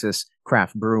of Texas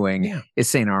craft brewing is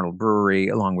St. Arnold Brewery,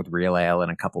 along with Real Ale and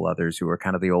a couple others who are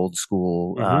kind of the old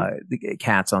school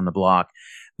cats on the block.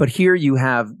 But here you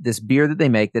have this beer that they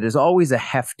make that is always a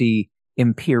hefty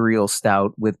imperial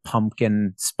stout with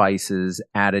pumpkin spices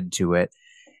added to it.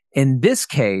 In this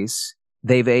case,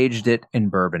 they've aged it in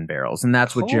bourbon barrels, and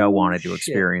that's what Joe wanted to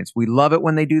experience. We love it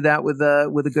when they do that with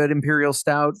a good imperial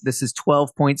stout. This is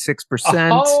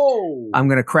 12.6%. I'm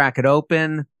going to crack it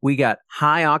open. We got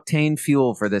high octane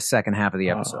fuel for this second half of the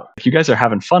episode. You guys are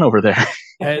having fun over there.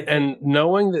 and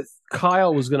knowing that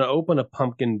Kyle was going to open a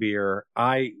pumpkin beer,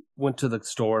 I went to the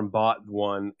store and bought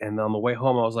one. And on the way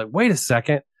home, I was like, wait a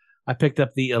second. I picked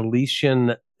up the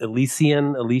Elysian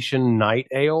Night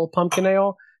Ale, pumpkin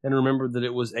ale. And remember that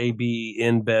it was AB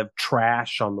InBev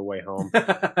trash on the way home.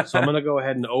 So I'm going to go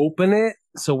ahead and open it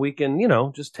so we can,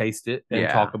 just taste it and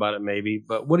talk about it maybe.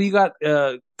 But what do you got,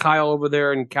 Kyle, over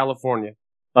there in California?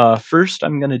 First,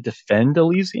 I'm going to defend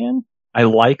Elysian. I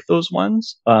like those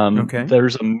ones. Okay.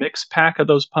 There's a mixed pack of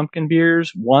those pumpkin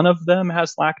beers. One of them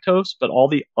has lactose, but all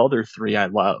the other three I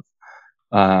love.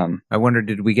 I wonder,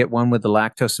 did we get one with the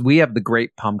lactose? We have the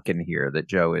Great Pumpkin here that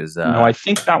Joe is. No, I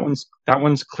think that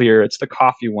one's clear. It's the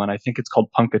coffee one. I think it's called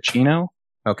Punkachino.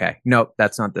 Okay, no,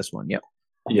 that's not this one. Yep.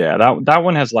 Yeah, that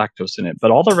one has lactose in it, but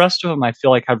all the rest of them I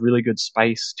feel like have really good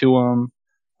spice to them.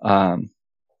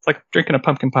 It's like drinking a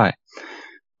pumpkin pie.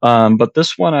 But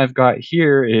this one I've got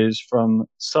here is from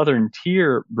Southern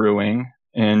Tier Brewing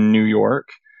in New York,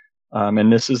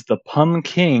 and this is the Pum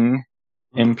King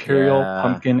Imperial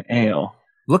Pumpkin Ale.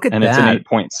 Look at that. And it's an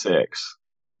 8.6.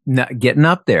 No, getting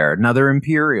up there. Another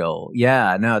Imperial.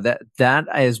 Yeah, no, that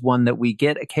is one that we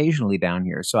get occasionally down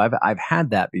here. So I've had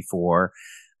that before.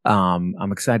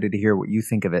 I'm excited to hear what you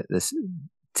think of it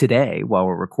today while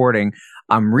we're recording.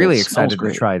 I'm really excited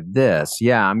to try this.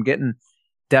 Yeah, I'm getting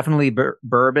definitely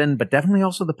bourbon, but definitely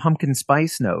also the pumpkin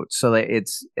spice notes. So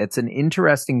it's an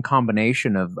interesting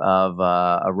combination of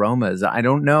aromas. I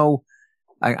don't know.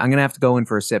 I'm going to have to go in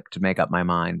for a sip to make up my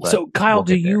mind. But so, Kyle,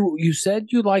 you said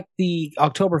you like the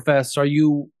Oktoberfest. Are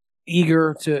you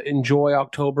eager to enjoy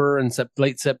October and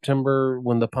late September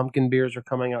when the pumpkin beers are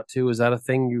coming out too? Is that a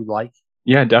thing you like?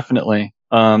 Yeah, definitely.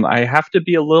 I have to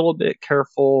be a little bit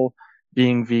careful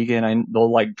being vegan.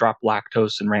 They'll like drop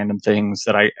lactose and random things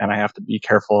I have to be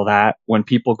careful of that. When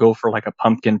people go for like a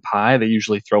pumpkin pie, they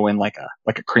usually throw in like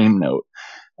a cream note,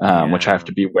 which I have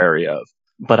to be wary of.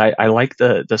 But I like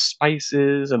the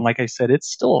spices, and like I said, it's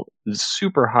still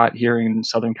super hot here in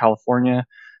Southern California.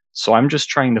 So I'm just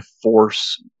trying to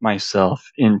force myself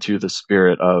into the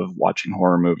spirit of watching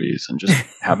horror movies and just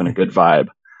having a good vibe,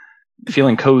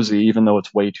 feeling cozy, even though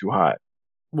it's way too hot.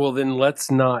 Well, then let's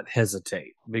not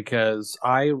hesitate, because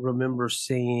I remember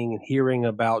seeing and hearing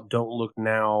about Don't Look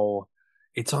Now.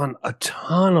 It's on a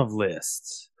ton of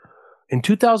lists. In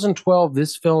 2012,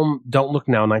 this film, Don't Look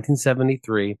Now,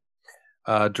 1973,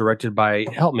 directed by,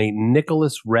 help me,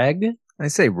 Nicholas Roeg. I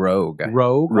say Roeg.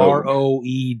 Roeg,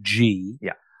 Roeg.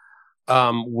 Yeah.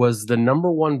 Was the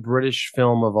 #1 British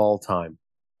film of all time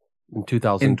in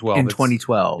 2012. In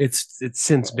 2012. It's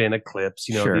since been eclipsed.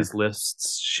 Sure. These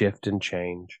lists shift and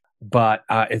change. But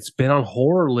it's been on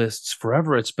horror lists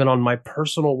forever. It's been on my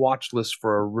personal watch list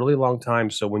for a really long time.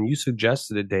 So when you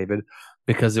suggested it, David,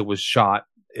 because it was shot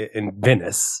in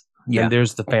Venice, and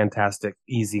there's the fantastic,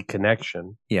 easy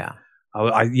connection. Yeah.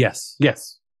 Yes.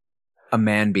 A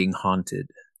man being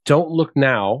haunted. Don't Look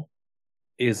Now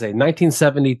is a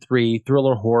 1973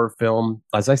 thriller horror film,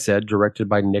 as I said, directed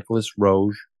by Nicholas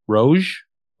Roeg. Roeg?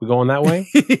 We going that way?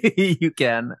 You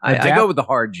can. I go with the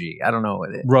hard G. I don't know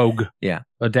what it is. Roeg. Yeah.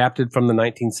 Adapted from the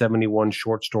 1971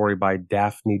 short story by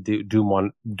Daphne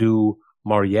du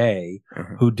Maurier,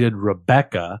 who did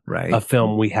Rebecca, right, a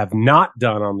film we have not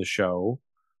done on the show,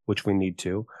 which we need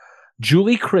to.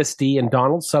 Julie Christie and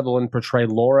Donald Sutherland portray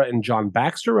Laura and John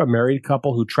Baxter, a married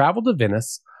couple who travel to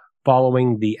Venice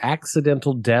following the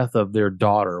accidental death of their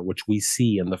daughter, which we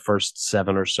see in the first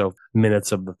 7 or so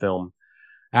minutes of the film.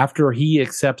 After he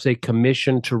accepts a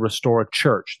commission to restore a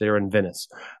church there in Venice,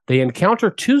 they encounter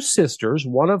 2 sisters,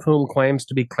 one of whom claims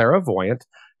to be clairvoyant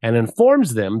and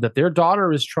informs them that their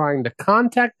daughter is trying to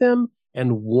contact them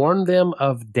and warn them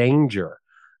of danger.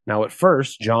 Now, at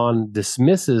first, John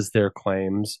dismisses their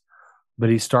claims, but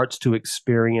he starts to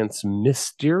experience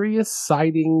mysterious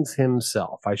sightings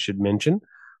himself. I should mention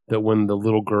that when the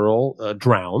little girl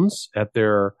drowns at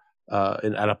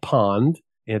a pond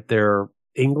at their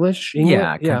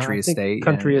country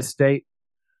estate,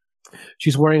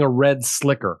 she's wearing a red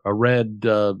slicker, a red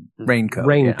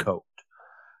raincoat,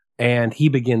 and he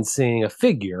begins seeing a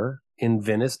figure in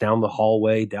Venice down the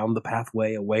hallway, down the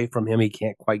pathway away from him. He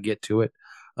can't quite get to it,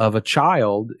 of a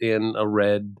child in a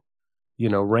red,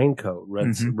 raincoat,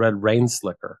 red rain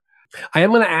slicker. I am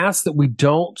going to ask that we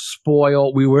don't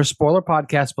spoil. We were a spoiler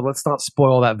podcast, but let's not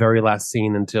spoil that very last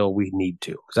scene until we need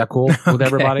to. Is that cool with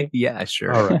everybody? Yeah,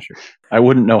 sure. All right, sure. I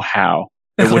wouldn't know how.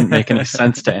 It wouldn't make any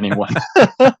sense to anyone.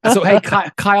 So, hey,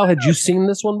 Kyle, had you seen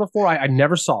this one before? I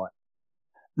never saw it.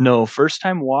 No, first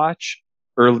time watch.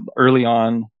 Early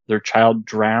on, their child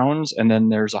drowns, and then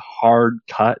there's a hard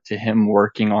cut to him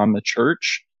working on the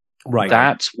church. Right.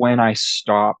 That's when I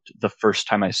stopped the first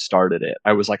time I started it.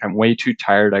 I was like, I'm way too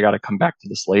tired. I got to come back to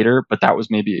this later. But that was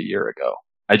maybe a year ago.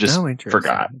 I just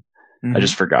forgot. I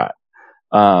just forgot.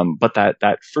 But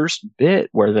that first bit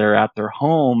where they're at their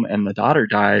home and the daughter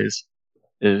dies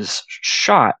is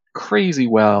shot crazy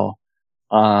well.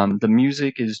 The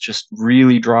music is just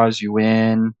really draws you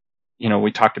in.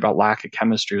 We talked about lack of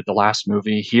chemistry with the last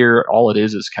movie. Here, all it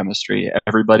is chemistry.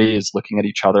 Everybody is looking at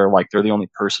each other like they're the only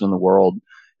person in the world.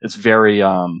 It's very,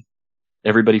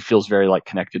 everybody feels very like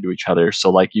connected to each other. So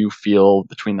like you feel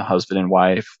between the husband and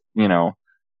wife,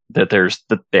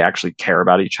 that they actually care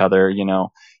about each other.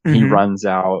 He runs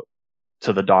out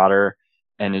to the daughter,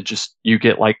 and you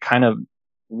get like kind of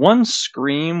one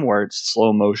scream where it's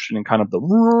slow motion and kind of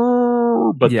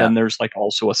but then there's like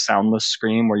also a soundless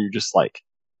scream where you're just like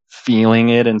feeling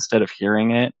it instead of hearing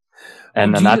it.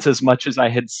 And then that's as much as I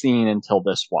had seen until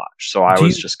this watch. So I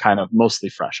was just kind of mostly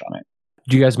fresh on it.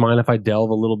 Do you guys mind if I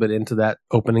delve a little bit into that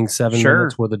opening 7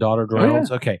 minutes where the daughter drowns?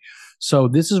 Oh, yeah. Okay. So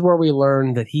this is where we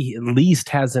learn that he at least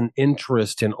has an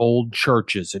interest in old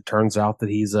churches. It turns out that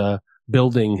he's a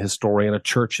building historian, a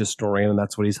church historian, and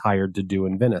that's what he's hired to do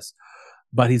in Venice.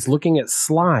 But he's looking at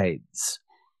slides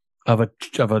of a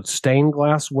stained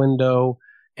glass window,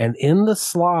 and in the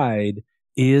slide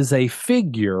is a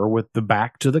figure with the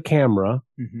back to the camera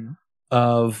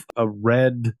of a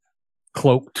red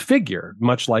cloaked figure,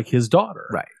 much like his daughter.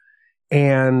 Right.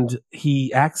 And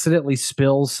he accidentally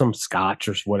spills some scotch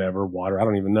or whatever, water, I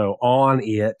don't even know, on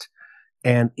it.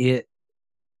 And it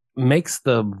makes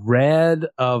the red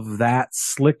of that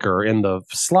slicker in the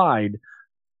slide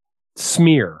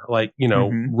smear, like,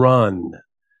 run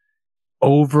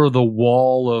over the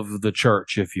wall of the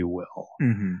church, if you will.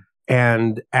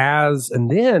 And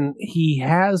then he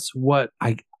has what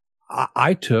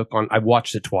I took on. I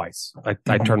watched it twice.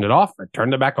 I turned it off. I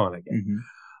turned it back on again.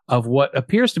 Of what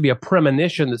appears to be a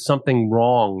premonition that something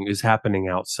wrong is happening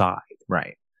outside.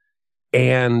 Right.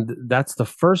 And that's the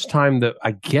first time that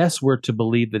I guess we're to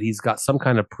believe that he's got some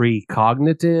kind of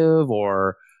precognitive,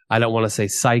 or I don't want to say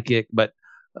psychic, but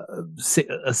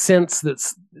a sense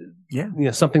that's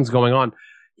something's going on.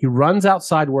 He runs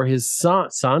outside where his son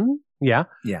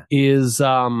is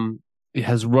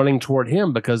has running toward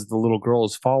him because the little girl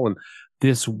has fallen.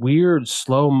 This weird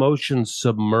slow motion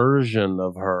submersion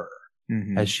of her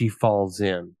as she falls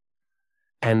in,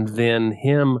 and then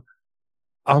him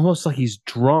almost like he's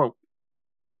drunk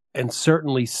and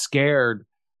certainly scared,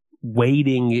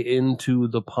 wading into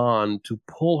the pond to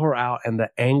pull her out, and the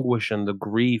anguish and the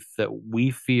grief that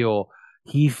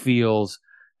he feels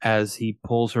as he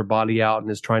pulls her body out and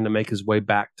is trying to make his way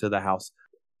back to the house.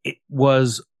 It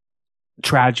was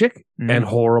tragic and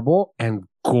horrible and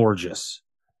gorgeous.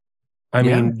 I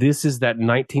mean, this is that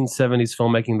 1970s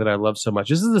filmmaking that I love so much.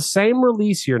 This is the same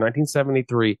release year,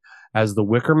 1973, as The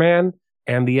Wicker Man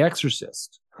and The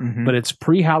Exorcist. But it's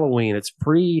pre-Halloween. It's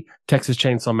pre-Texas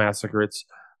Chainsaw Massacre.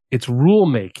 It's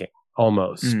rule-making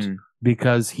almost,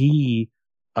 because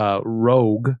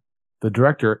Roeg, the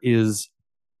director, is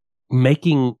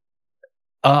making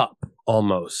up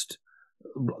almost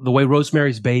the way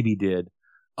Rosemary's Baby did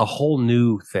a whole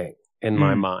new thing in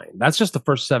my mind. That's just the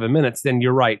first 7 minutes. Then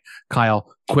you're right,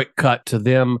 Kyle. Quick cut to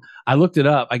them. I looked it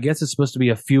up. I guess it's supposed to be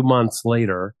a few months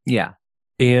later. Yeah.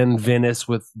 In Venice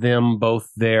with them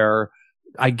both there,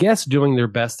 I guess doing their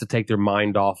best to take their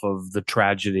mind off of the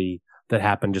tragedy that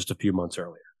happened just a few months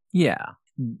earlier. Yeah.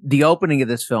 The opening of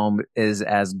this film is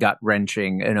as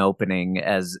gut-wrenching an opening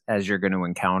as you're going to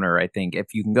encounter, I think,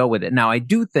 if you can go with it. Now, I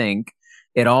do think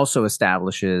it also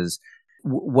establishes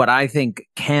what I think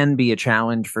can be a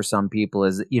challenge for some people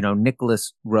is,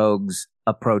 Nicholas Roeg's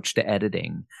approach to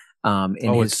editing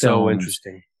in his films. So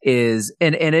interesting. And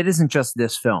it isn't just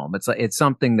this film. It's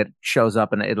something that shows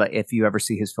up in if you ever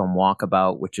see his film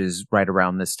Walkabout, which is right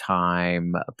around this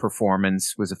time.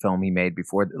 Performance was a film he made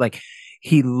before. Like,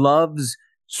 he loves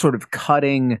sort of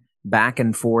cutting back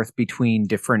and forth between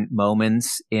different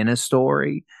moments in a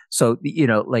story. So,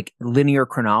 like linear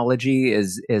chronology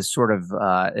is sort of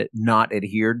not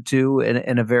adhered to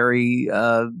in a very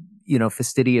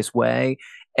fastidious way.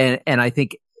 And I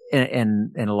think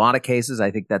in a lot of cases,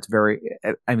 I think that's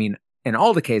in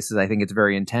all the cases, I think it's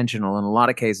very intentional. In a lot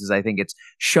of cases, I think it's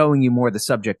showing you more the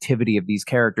subjectivity of these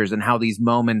characters and how these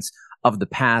moments of the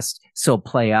past still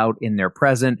play out in their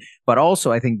present. But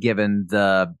also, I think, given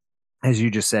as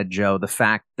you just said, Joe, the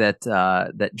fact that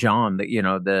John,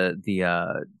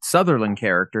 the Sutherland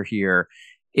character here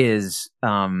is,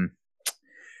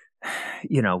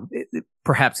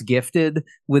 perhaps gifted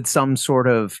with some sort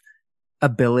of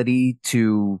ability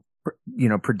to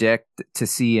predict, to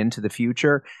see into the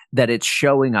future, that it's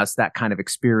showing us that kind of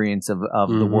experience of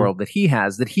the world that he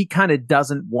has, that he kind of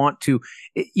doesn't want to,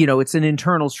 it's an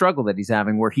internal struggle that he's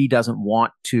having where he doesn't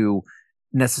want to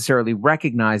necessarily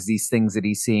recognize these things that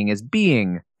he's seeing as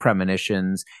being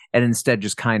premonitions, and instead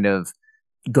just kind of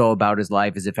go about his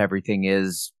life as if everything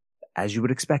is as you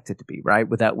would expect it to be, right?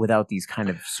 Without these kind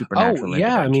of supernatural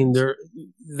interventions. I mean,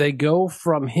 they go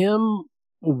from him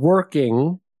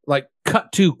working, like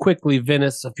cut to quickly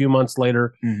Venice a few months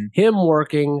later, him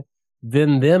working,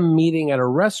 then them meeting at a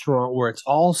restaurant where it's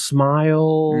all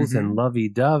smiles and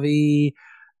lovey-dovey.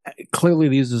 Clearly,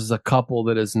 this is a couple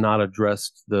that has not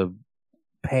addressed the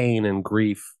pain and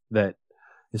grief that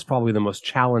is probably the most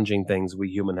challenging things we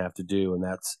human have to do, and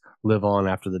that's live on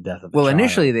after the death of a child.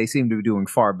 Initially, they seem to be doing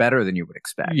far better than you would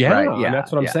expect. Yeah, right? And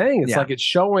that's what I'm saying. It's like it's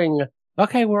showing,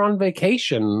 okay, we're on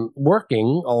vacation,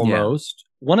 working almost.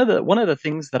 One of the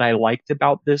things that I liked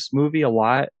about this movie a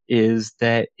lot is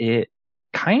that it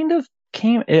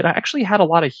actually had a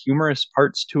lot of humorous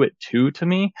parts to it too, to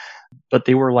me, but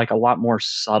they were like a lot more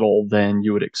subtle than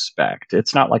you would expect.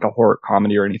 It's not like a horror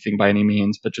comedy or anything by any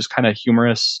means, but just kind of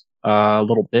humorous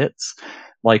little bits,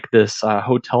 like this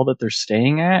hotel that they're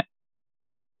staying at,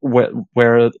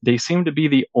 where they seem to be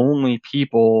the only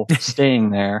people staying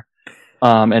there.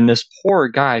 And this poor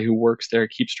guy who works there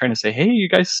keeps trying to say, "Hey, you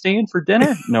guys staying for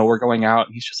dinner?" "No, we're going out."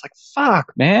 And he's just like,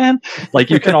 "Fuck, man." Like,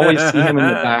 you can always see him in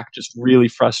the back, just really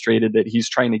frustrated that he's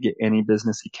trying to get any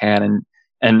business he can.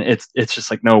 And it's just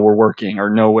like, "No, we're working,"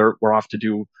 or "No, we're off to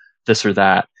do this or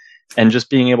that." And just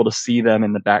being able to see them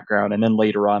in the background. And then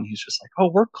later on, he's just like, "Oh,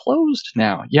 we're closed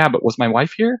now." "Yeah, but was my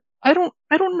wife here?" I don't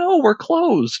know. We're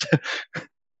closed."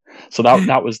 So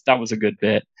that was a good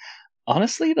bit.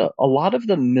 Honestly, a lot of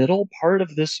the middle part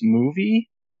of this movie,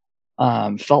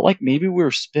 felt like maybe we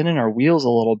were spinning our wheels a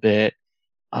little bit,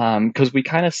 because we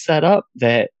kind of set up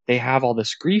that they have all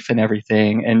this grief and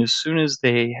everything, and as soon as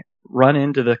they run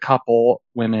into the couple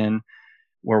women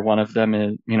where one of them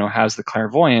is, has the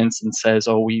clairvoyance and says,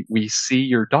 "Oh, we see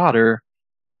your daughter.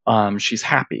 She's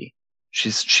happy.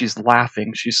 She's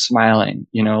laughing. She's smiling.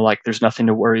 Like there's nothing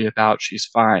to worry about. She's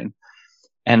fine."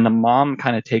 And the mom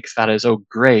kind of takes that as, "Oh,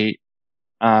 great.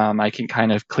 I can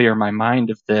kind of clear my mind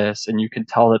of this." And you can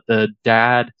tell that the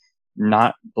dad,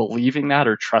 not believing that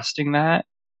or trusting that,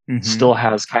 still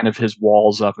has kind of his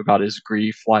walls up about his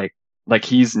grief. Like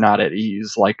he's not at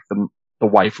ease. Like the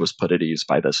wife was put at ease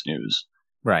by this news.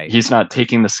 Right. He's not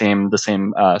taking the same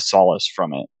solace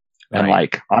from it. And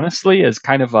like, honestly, as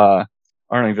kind of I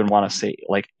don't even want to say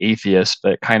like atheist,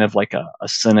 but kind of like a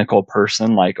cynical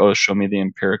person, like, "Oh, show me the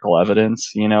empirical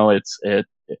evidence."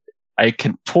 I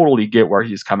can totally get where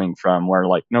he's coming from, where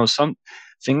like, no, some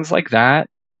things like that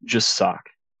just suck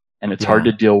and it's hard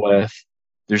to deal with.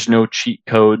 There's no cheat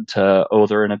code to, "Oh,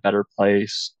 they're in a better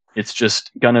place." It's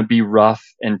just going to be rough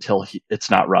until it's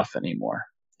not rough anymore.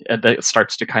 That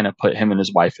starts to kind of put him and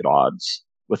his wife at odds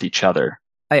with each other.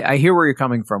 I hear where you're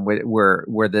coming from, where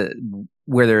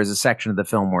there is a section of the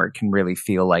film where it can really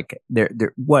feel like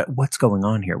what's going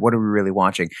on here? What are we really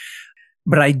watching?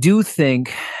 But I do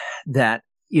think that,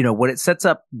 what it sets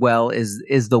up well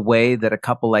is the way that a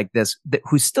couple like this,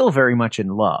 who's still very much in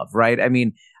love, right? I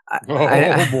mean, boy.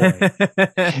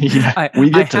 We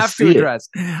get to have see to address.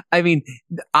 I mean,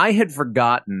 I had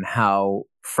forgotten how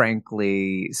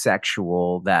frankly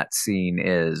sexual that scene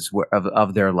is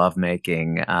of their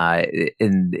lovemaking.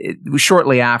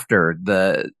 Shortly after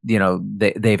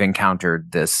they've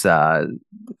encountered this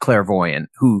clairvoyant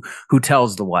who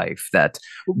tells the wife that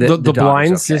the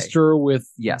blind okay. sister with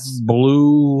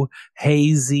blue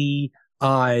hazy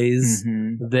eyes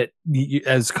that,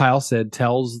 as Kyle said,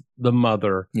 tells the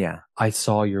mother, "I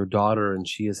saw your daughter and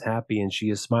she is happy and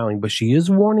she is smiling, but she is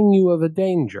warning you of a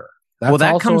danger."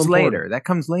 That comes later. That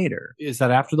comes later. Is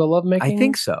that after the lovemaking? I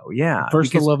think so. Yeah.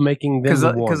 First the lovemaking, then the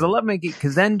warning. Because the lovemaking,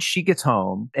 because then she gets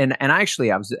home, and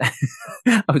actually I was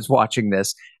I was watching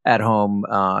this at home.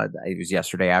 It was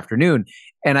yesterday afternoon,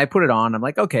 and I put it on. I'm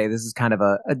like, okay, this is kind of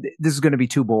this is going to be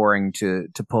too boring to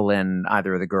pull in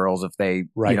either of the girls if they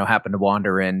happen to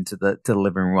wander into the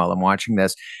living room while I'm watching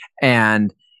this,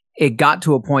 and it got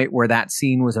to a point where that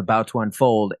scene was about to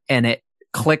unfold, and it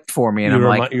clicked for me, and I'm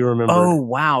like, "Oh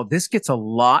wow, this gets a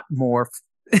lot more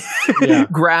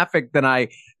graphic than I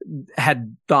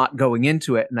had thought going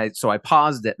into it." And so I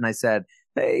paused it and I said,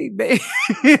 "Hey, babe,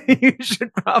 you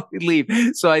should probably leave."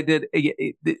 So I did.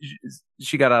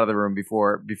 She got out of the room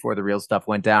before the real stuff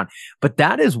went down. But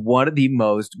that is one of the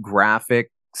most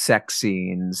graphic sex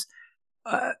scenes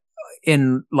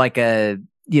in like a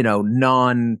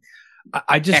non.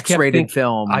 I just X-rated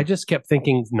film. I just kept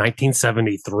thinking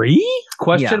 1973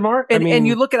 question mark. And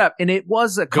you look it up, and it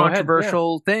was a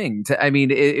controversial thing.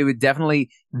 It would definitely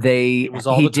it was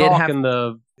all the talk in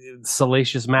the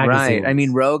salacious magazines. Right. I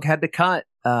mean, Roeg had to cut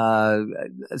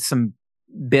some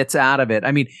bits out of it.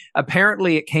 I mean,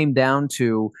 apparently it came down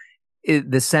to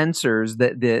the censors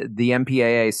that the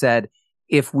MPAA said,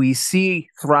 if we see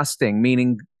thrusting,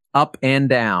 meaning up and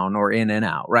down or in and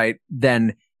out, right,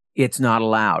 then it's not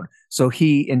allowed. So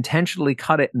he intentionally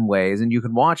cut it in ways, and you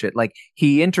can watch it, like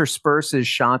he intersperses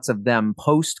shots of them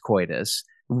post-coitus,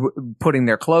 putting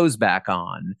their clothes back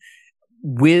on,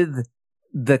 with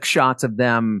the shots of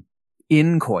them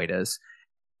in coitus,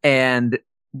 and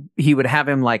he would have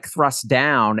him like thrust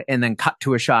down and then cut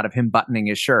to a shot of him buttoning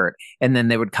his shirt, and then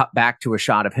they would cut back to a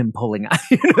shot of him pulling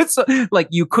out. So like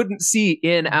you couldn't see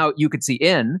in, out, you could see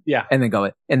in, and then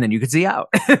go, and then you could see out.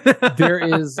 There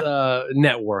is a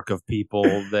network of people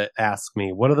that ask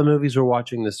me, what are the movies we're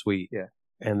watching this week? Yeah.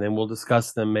 And then we'll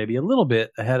discuss them maybe a little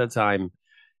bit ahead of time.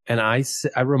 And I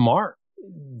remark,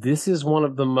 this is one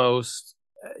of the most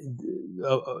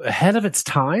ahead of its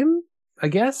time, I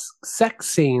guess, sex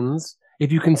scenes.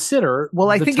 If you consider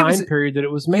the time period that it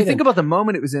was made in. Think about the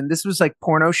moment it was in. This was like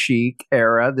porno chic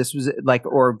era. This was like,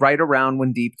 or right around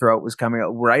when Deep Throat was coming out,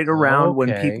 right around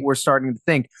when people were starting to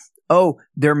think, oh,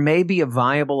 there may be a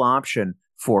viable option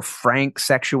for frank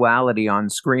sexuality on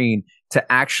screen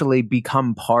to actually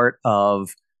become part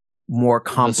of more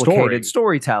complicated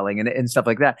storytelling and stuff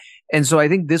like that. And so I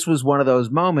think this was one of those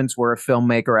moments where a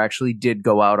filmmaker actually did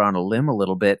go out on a limb a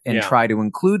little bit and try to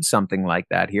include something like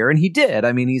that here. And he did.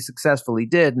 I mean, he successfully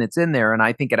did, and it's in there. And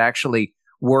I think it actually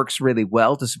works really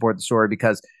well to support the story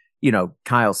because,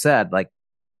 Kyle said, like,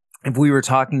 if we were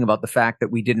talking about the fact that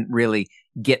we didn't really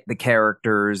get the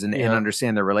characters and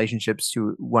understand their relationships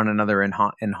to one another in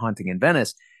Haunting in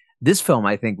Venice, this film,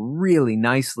 I think, really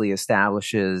nicely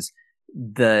establishes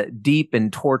the deep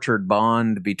and tortured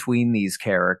bond between these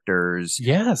characters.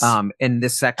 Yes. And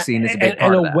this sex scene is a big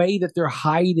part of that. And a way that they're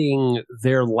hiding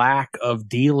their lack of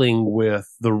dealing with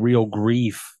the real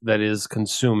grief that is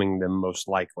consuming them, most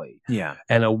likely. Yeah.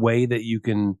 And a way that you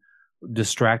can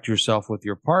distract yourself with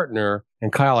your partner.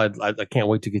 And Kyle, I can't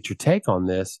wait to get your take on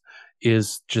this,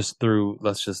 is just through,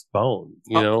 let's just bone,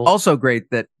 you know? Also great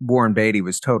that Warren Beatty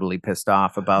was totally pissed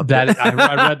off about that.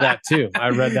 I read that too.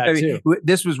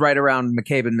 This was right around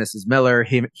McCabe and Mrs. Miller.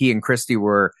 He and Christie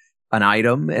were an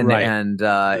item,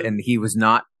 and he was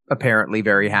not apparently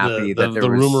very happy that there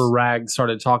the was... rumor rag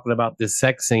started talking about this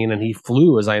sex scene, and he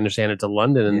flew, as I understand it, to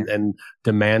London and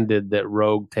demanded that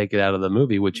Roeg take it out of the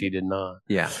movie, which he did not.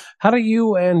 Yeah. How do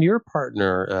you and your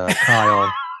partner,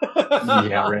 Kyle...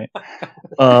 Yeah, right.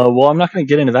 Well, I'm not going to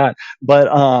get into that, but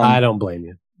I don't blame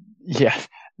you. Yeah,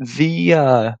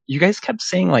 you guys kept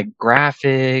saying like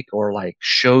graphic or like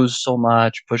shows so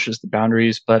much, pushes the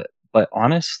boundaries, but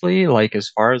honestly, like as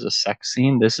far as a sex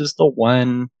scene, this is the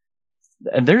one.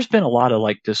 And there's been a lot of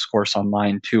like discourse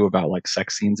online too about like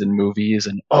sex scenes in movies,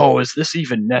 and is this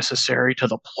even necessary to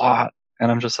the plot? And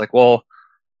I'm just like, well,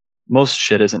 most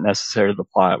shit isn't necessary to the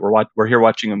plot. We're here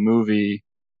watching a movie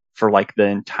for like the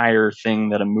entire thing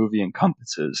that a movie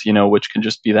encompasses, you know, which can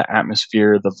just be the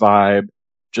atmosphere, the vibe,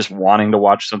 just wanting to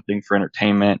watch something for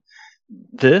entertainment.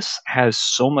 This has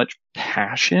so much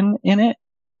passion in it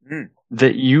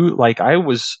that I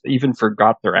was even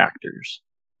forgot they're actors.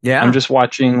 Yeah. I'm just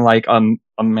watching like a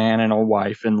man and a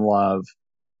wife in love,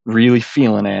 really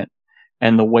feeling it.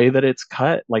 And the way that it's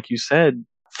cut, like you said,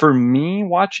 for me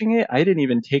watching it, I didn't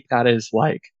even take that as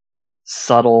like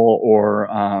subtle or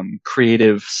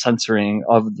creative censoring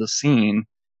of the scene.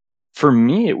 For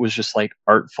me, it was just like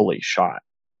artfully shot.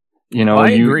 You know,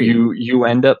 you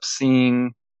end up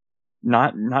seeing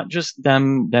not just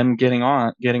them getting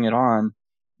it on,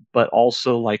 but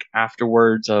also like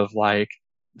afterwards of like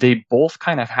they both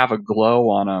kind of have a glow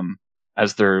on them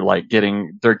as they're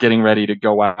getting ready to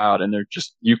go out, and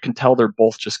you can tell they're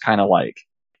both just kind of like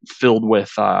filled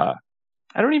with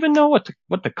I don't even know what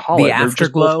to call it. The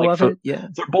afterglow of it, yeah.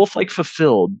 They're both like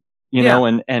fulfilled, you know,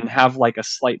 and have like a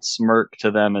slight smirk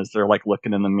to them as they're like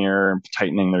looking in the mirror and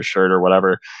tightening their shirt or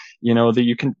whatever. You know, that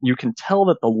you can tell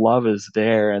that the love is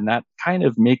there, and that kind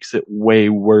of makes it way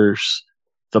worse,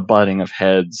 the butting of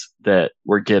heads that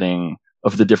we're getting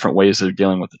of the different ways they're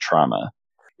dealing with the trauma.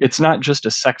 It's not just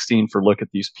a sex scene for look at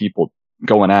these people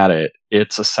going at it.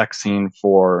 It's a sex scene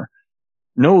for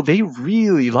no, they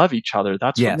really love each other.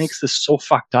 That's what makes this so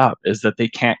fucked up, is that they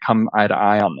can't come eye to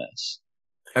eye on this.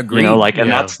 Agreed. You know, like, and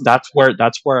that's where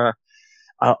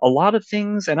a lot of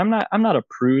things, and I'm not a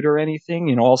prude or anything.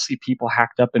 You know, I'll see people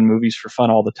hacked up in movies for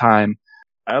fun all the time.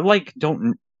 I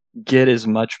don't get as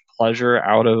much pleasure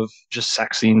out of just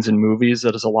sex scenes in movies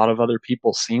as a lot of other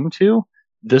people seem to.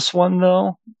 This one,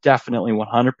 though, definitely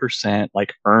 100%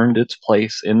 like earned its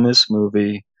place in this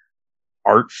movie.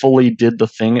 Artfully did the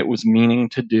thing it was meaning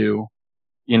to do,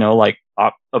 you know, like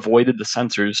avoided the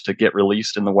censors to get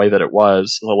released in the way that it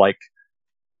was. So like,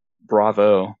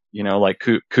 bravo, you know, like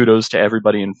kudos to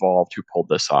everybody involved who pulled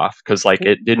this off, because like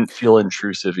it didn't feel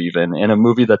intrusive even in a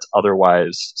movie that's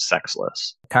otherwise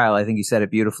sexless. Kyle, I think you said it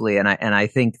beautifully, and I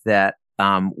think that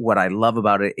what I love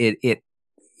about it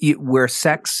where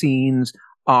sex scenes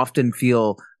often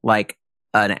feel like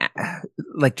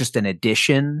just an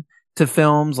addition to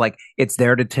films, like it's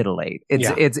there to titillate.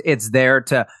 It's there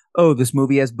to, this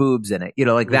movie has boobs in it. You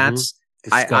know, like that's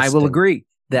I will agree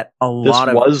that this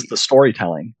was the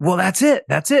storytelling. Well, that's it.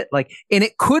 Like, and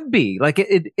it could be like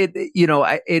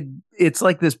it's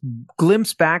like this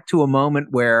glimpse back to a moment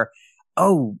where,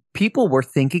 people were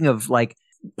thinking of like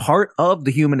part of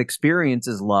the human experience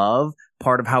is love.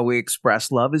 Part of how we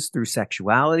express love is through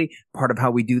sexuality. Part of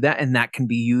how we do that, and that can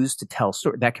be used to tell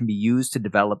story. That can be used to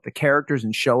develop the characters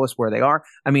and show us where they are.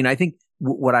 I mean, I think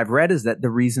what I've read is that the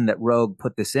reason that Roeg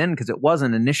put this in, because it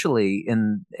wasn't initially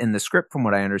in the script, from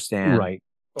what I understand, right?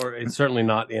 Or it's certainly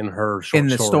not in her in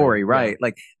the story, right? Yeah.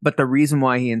 Like, but the reason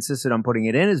why he insisted on putting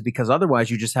it in is because otherwise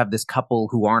you just have this couple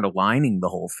who aren't aligning the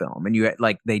whole film,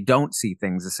 and they don't see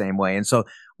things the same way. And so,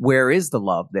 where is the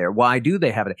love there? Why do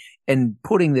they have it? And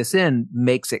putting this in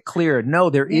makes it clear. No,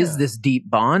 there is this deep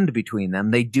bond between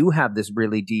them. They do have this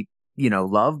really deep,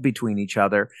 love between each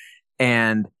other,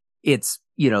 and it's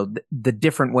the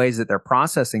different ways that they're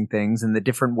processing things and the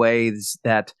different ways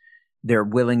that they're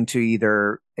willing to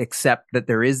either accept that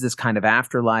there is this kind of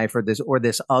afterlife or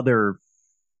this other,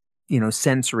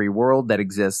 sensory world that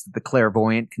exists that the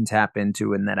clairvoyant can tap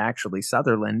into, and that actually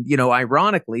Sutherland,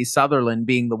 ironically, Sutherland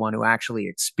being the one who actually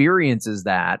experiences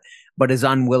that, but is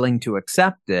unwilling to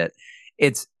accept it.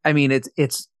 It's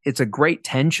a great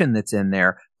tension that's in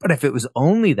there. But if it was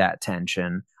only that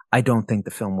tension, I don't think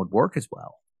the film would work as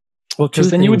well. Well,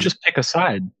 because then you would just pick a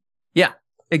side. Yeah,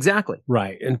 exactly.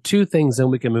 Right. And two things,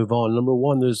 then we can move on. Number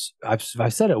one, I've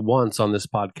said it once on this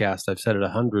podcast. I've said it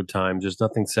 100 times. There's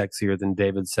nothing sexier than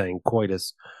David saying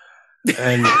coitus.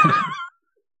 And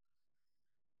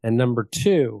and number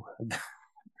two,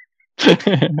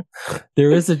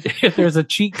 there's a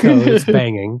cheat code that's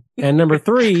banging. And number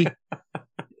three,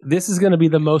 this is going to be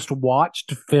the most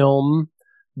watched film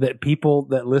that people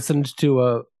that listened to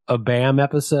a BaaM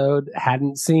episode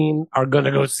hadn't seen are going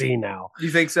to go see now. You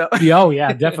think so? Oh,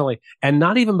 yeah, definitely. And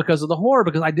not even because of the horror,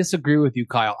 because I disagree with you,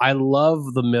 Kyle. I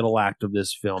love the middle act of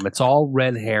this film. It's all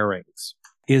red herrings.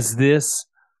 Is this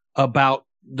about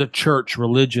the church,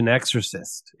 religion,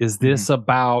 exorcist? Is this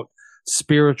about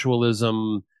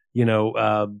spiritualism,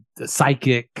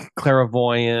 psychic,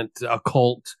 clairvoyant,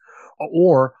 occult?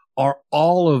 Or are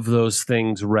all of those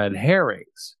things red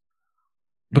herrings?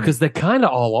 Because they kind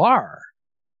of all are.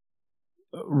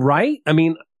 Right? I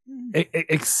mean,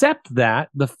 except that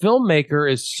the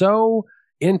filmmaker is so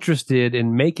interested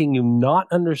in making you not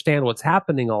understand what's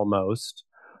happening almost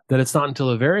that it's not until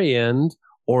the very end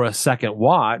or a second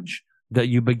watch that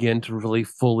you begin to really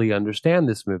fully understand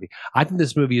this movie. I think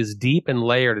this movie is deep and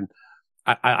layered, and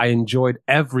I enjoyed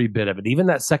every bit of it. Even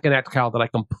that second act, Kyle, that I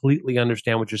completely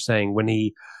understand what you're saying.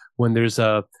 When there's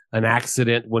an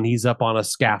accident, when he's up on a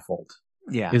scaffold.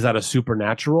 Yeah. Is that a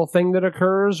supernatural thing that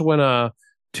occurs when a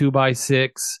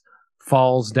 2x6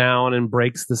 falls down and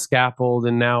breaks the scaffold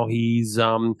and now he's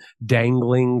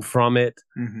dangling from it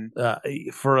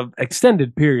for an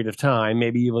extended period of time,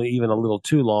 maybe even a little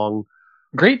too long?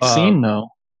 Great scene, though.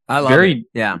 I love it.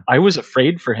 Yeah. I was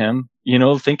afraid for him.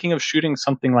 Thinking of shooting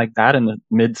something like that in the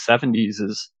mid-70s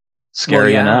is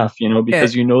scary enough,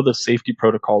 because the safety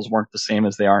protocols weren't the same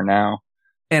as they are now.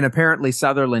 And apparently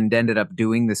Sutherland ended up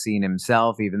doing the scene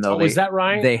himself, even though is that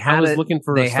right? They had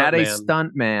a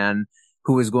stunt man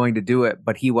who was going to do it,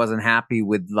 but he wasn't happy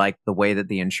with the way that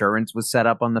the insurance was set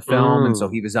up on the film, and so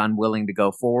he was unwilling to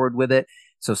go forward with it.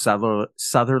 So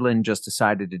Sutherland just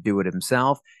decided to do it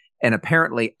himself. And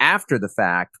apparently after the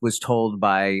fact was told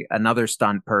by another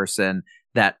stunt person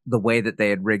that the way that they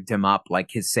had rigged him up,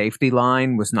 his safety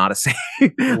line was not a safe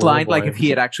line. Boy. If he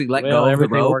had actually let go of the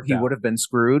rope, he would have been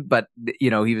screwed. But, he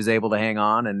was able to hang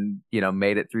on and,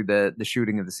 made it through the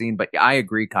shooting of the scene. But I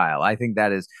agree, Kyle. I think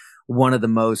that is one of the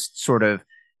most sort of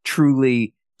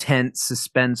truly tense,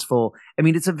 suspenseful. I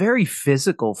mean, it's a very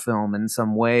physical film in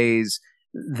some ways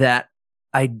that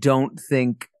I don't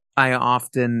think I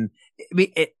often...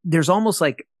 there's almost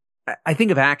I think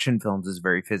of action films as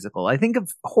very physical. I think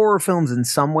of horror films in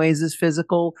some ways as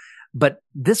physical, but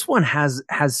this one has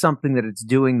something that it's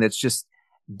doing that's just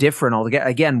different altogether.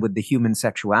 Again, with the human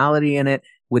sexuality in it,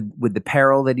 with the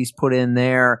peril that he's put in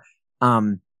there,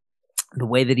 the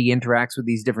way that he interacts with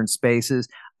these different spaces.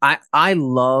 I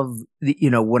love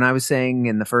when I was saying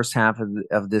in the first half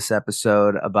of this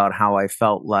episode about how I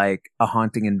felt like A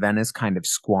Haunting in Venice kind of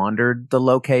squandered the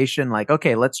location.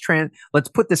 Okay, let's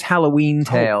put this Halloween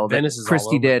tale that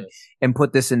Christie did and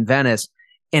put this in Venice.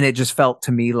 And it just felt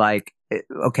to me like,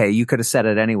 okay, you could have set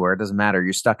it anywhere. It doesn't matter.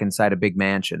 You're stuck inside a big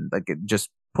mansion.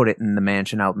 Just put it in the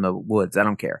mansion out in the woods. I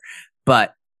don't care.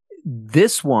 But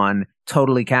this one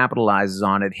totally capitalizes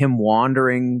on it. Him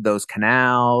wandering those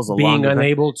canals, being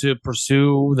unable to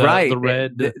pursue the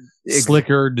red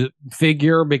slickered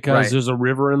figure because there's a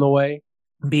river in the way,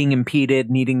 being impeded,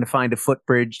 needing to find a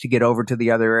footbridge to get over to the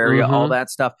other area, all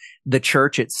that stuff. The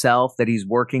church itself that he's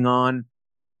working on,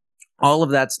 all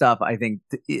of that stuff. I think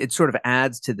it sort of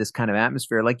adds to this kind of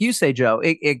atmosphere. Like you say, Joe,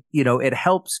 it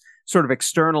helps sort of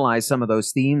externalize some of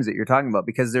those themes that you're talking about,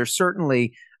 because there's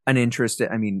certainly an interest.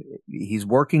 I mean, he's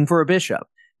working for a bishop.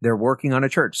 They're working on a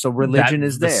church. So religion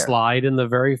is there. The slide in the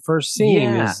very first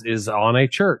scene is on a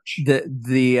church.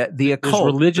 The occult.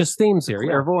 There's religious themes here.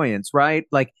 Clairvoyance, right?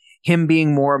 Like him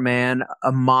being more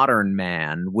a modern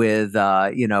man with,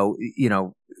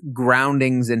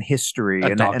 groundings in history.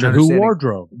 A Doctor Who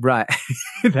wardrobe. Right.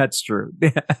 That's true.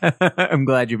 I'm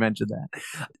glad you mentioned that.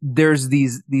 There's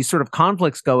these sort of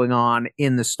conflicts going on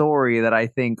in the story that I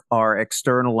think are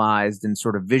externalized and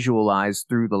sort of visualized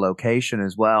through the location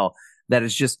as well. That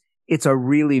is it's a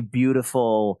really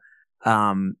beautiful,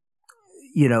 sort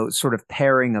of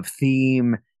pairing of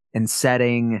theme and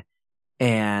setting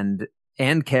and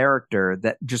character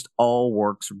that just all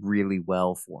works really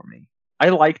well for me. I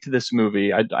liked this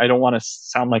movie. I don't want to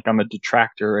sound like I'm a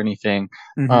detractor or anything.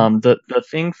 The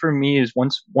thing for me is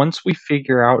once we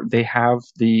figure out they have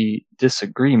the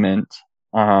disagreement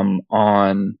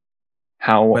on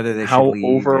Whether they should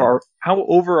leave, how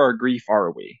over our grief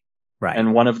are we? right?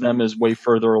 And one of them is way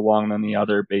further along than the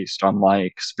other based on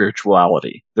like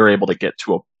spirituality. They're able to get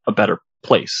to a better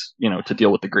place, to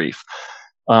deal with the grief.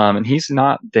 And he's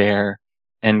not there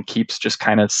and keeps just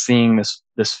kind of seeing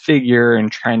this figure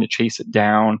and trying to chase it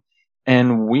down.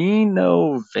 And we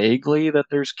know vaguely that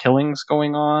there's killings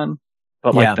going on,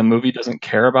 but like the movie doesn't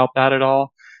care about that at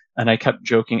all. And I kept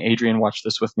joking, Adrian watched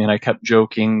this with me, and I kept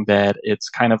joking that it's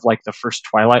kind of like the first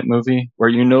Twilight movie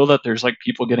where that there's like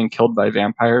people getting killed by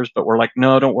vampires, but we're like,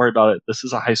 no, don't worry about it. This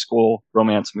is a high school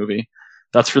romance movie.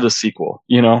 That's for the sequel,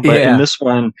 But in this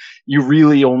one, you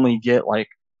really only get like,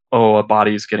 a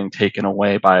body's getting taken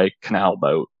away by a canal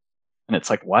boat. And it's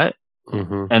like, what?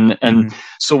 Mm-hmm. And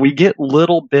so we get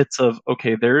little bits of,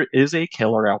 okay, there is a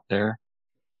killer out there.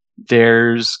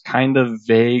 There's kind of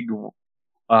vague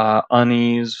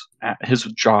unease at his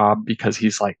job because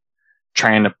he's like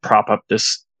trying to prop up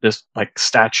this like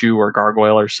statue or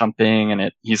gargoyle or something,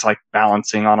 and he's like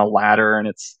balancing on a ladder, and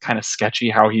it's kind of sketchy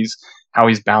how he's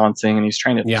balancing, and he's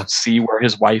trying to see where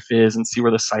his wife is and see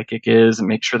where the psychic is and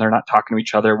make sure they're not talking to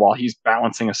each other while he's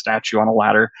balancing a statue on a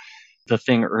ladder. The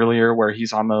thing earlier where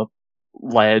he's on the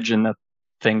ledge and the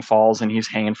thing falls and he's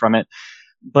hanging from it.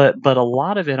 But a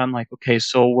lot of it, I'm like, okay,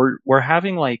 so we're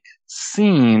having like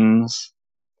scenes.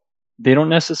 They don't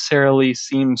necessarily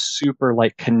seem super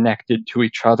like connected to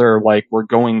each other. Like we're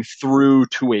going through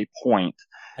to a point.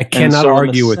 I cannot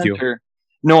argue with you.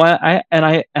 No, I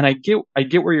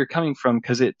get where you're coming from,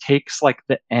 because it takes like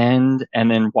the end and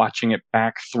then watching it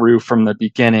back through from the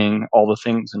beginning, all the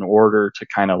things in order to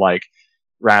kind of like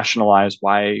rationalize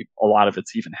why a lot of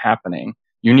it's even happening.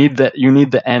 You need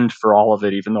the end for all of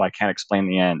it, even though I can't explain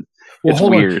the end. Well, it's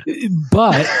weird.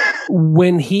 But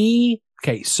when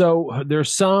so their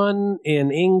son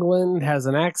in England has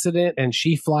an accident and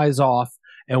she flies off,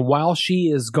 and while she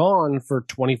is gone for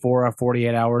 24 or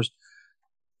 48 hours,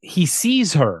 he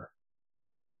sees her.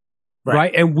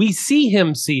 Right? And we see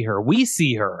him see her. We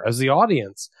see her as the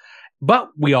audience. But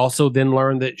we also then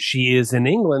learn that she is in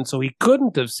England, so he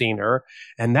couldn't have seen her.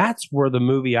 And that's where the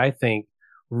movie, I think,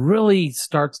 really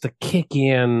starts to kick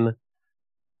in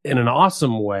an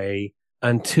awesome way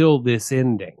until this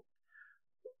ending.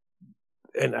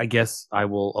 And I guess I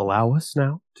will allow us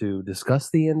now to discuss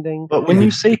the ending. But when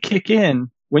you say kick in,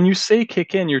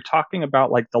 you're talking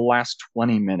about like the last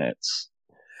 20 minutes.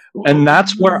 And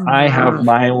that's where I have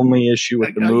my only issue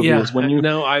with the movie is when you.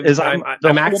 No,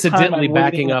 I'm accidentally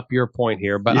backing up your point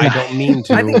here, but I don't mean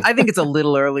to. I think it's a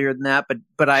little earlier than that,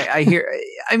 but I hear.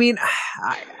 I mean,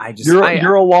 I just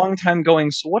you're a long time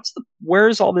going. So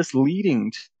where's all this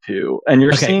leading to? And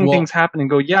you're seeing things happen and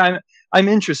go, yeah, I'm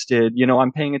interested.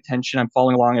 I'm paying attention. I'm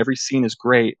following along. Every scene is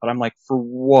great, but I'm like, for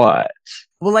what?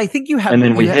 Well, I think you have, and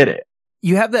then we hit it.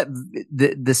 You have that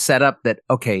the setup that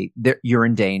you're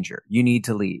in danger, you need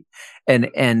to leave, and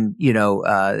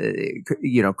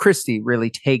Christy really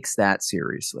takes that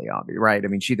seriously, obviously, right? I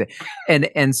mean,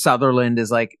 and Sutherland is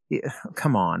like,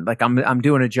 come on, like I'm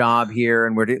doing a job here,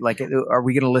 and we're like, are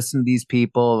we going to listen to these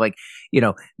people? Like,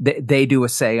 they do a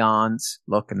seance.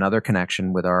 Look, another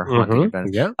connection with our haunting event.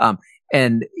 Yeah.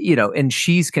 And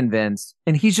she's convinced,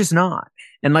 and he's just not.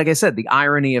 And like I said, the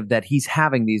irony of that, he's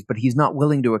having these, but he's not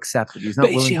willing to accept it. He's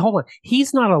not willing. Hold on.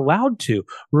 He's not allowed to.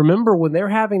 Remember when they're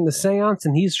having the seance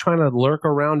and he's trying to lurk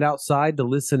around outside to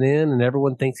listen in, and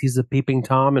everyone thinks he's a peeping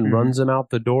Tom and runs him out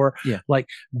the door. Yeah. Like,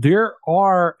 there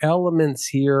are elements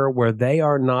here where they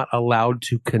are not allowed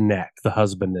to connect, the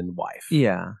husband and wife.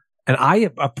 Yeah. And I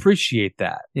appreciate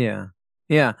that. Yeah.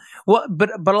 Yeah. Well,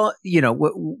 but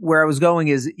where I was going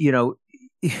is,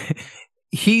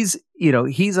 he's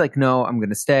like, no, I'm going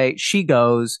to stay. She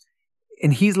goes,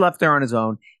 and he's left there on his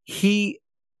own. He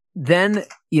then,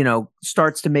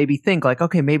 starts to maybe think like,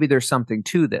 okay, maybe there's something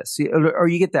to this, or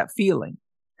you get that feeling.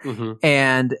 Mm-hmm.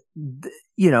 And,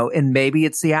 and maybe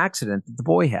it's the accident that the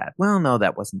boy had. Well, no,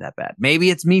 that wasn't that bad. Maybe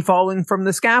it's me falling from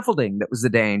the scaffolding that was the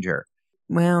danger.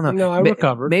 Well, no, I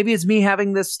recovered. Maybe it's me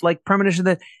having this like premonition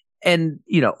that, and,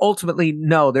 ultimately,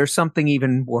 no, there's something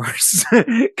even worse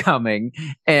coming,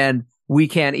 and we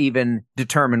can't even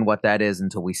determine what that is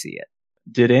until we see it.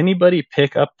 Did anybody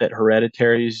pick up that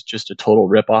Hereditary is just a total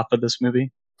ripoff of this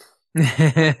movie?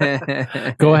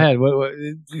 Go ahead.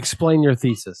 Explain your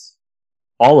thesis.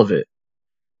 All of it.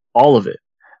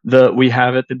 We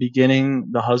have at the beginning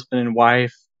the husband and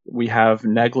wife. We have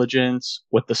negligence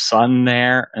with the son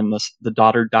there, and the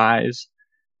daughter dies.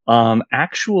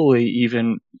 Actually,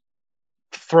 even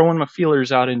throwing my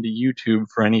feelers out into YouTube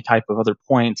for any type of other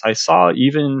points, I saw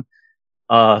even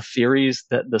theories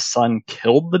that the son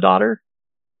killed the daughter.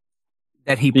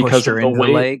 That he because pushed of her the into way,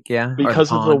 the lake, yeah,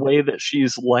 because of the way that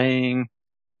she's laying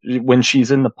when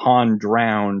she's in the pond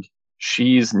drowned.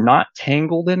 She's not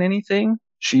tangled in anything.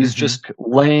 She's just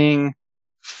laying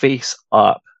face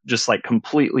up, just like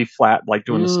completely flat, like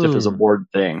doing the stiff as a board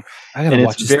thing. I gotta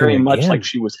watch it's this very thing much again. like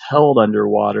she was held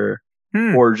underwater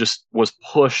or just was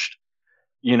pushed,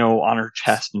 on her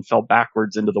chest and fell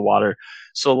backwards into the water.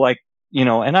 So like,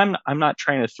 and I'm not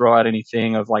trying to throw out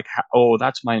anything of like, oh,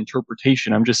 that's my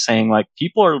interpretation. I'm just saying like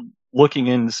people are looking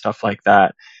into stuff like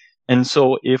that. And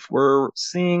so if we're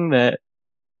seeing that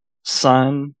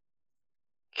son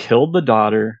killed the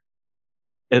daughter,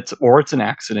 it's an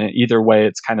accident. Either way,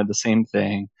 it's kind of the same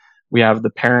thing. We have the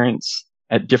parents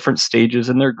at different stages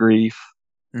in their grief.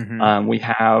 We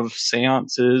have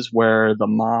seances where the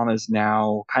mom is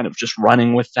now kind of just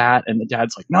running with that, and the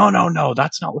dad's like, no,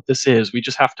 that's not what this is. We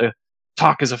just have to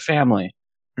talk as a family.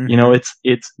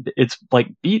 It's like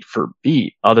beat for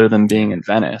beat, other than being in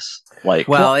Venice. Like,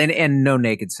 well, and no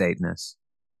naked Satanists.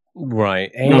 Right.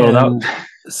 And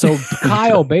so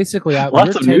Kyle, basically,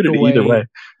 lots of nudity either way.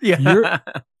 Yeah.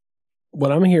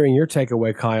 What I'm hearing your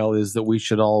takeaway, Kyle, is that we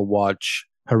should all watch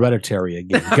Hereditary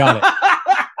again. Got it.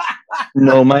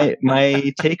 No, my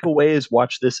takeaway is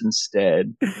watch this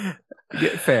instead.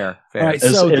 Fair. All right,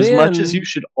 as much as you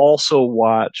should also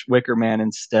watch Wicker Man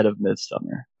instead of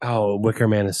Midsummer. Oh, Wicker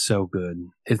Man is so good.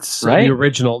 It's right? the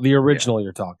original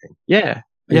you're talking. Yeah,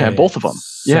 both of them.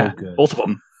 So good. Both of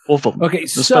them. Okay,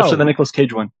 so especially the Nicolas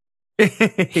Cage one.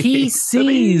 He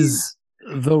sees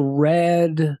the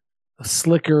red,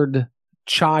 slickered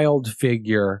child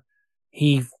figure.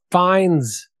 He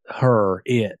finds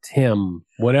him,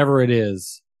 whatever it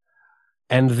is.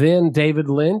 And then David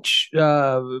Lynch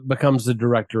becomes the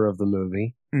director of the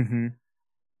movie.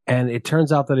 And it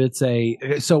turns out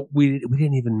that so we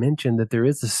didn't even mention that there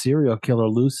is a serial killer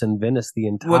loose in Venice the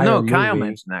entire movie. Well, no, Kyle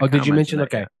mentioned that. Oh, did you mention that?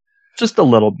 Okay. Just a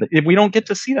little bit. We don't get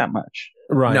to see that much.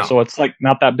 Right. No. So it's like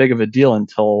not that big of a deal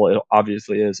until it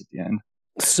obviously is at the end.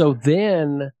 So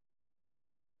then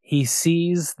he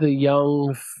sees the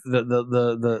young,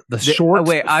 the short.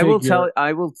 Wait, I will tell.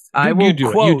 I will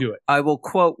quote. I will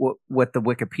quote what the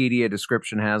Wikipedia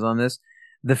description has on this.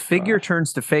 The figure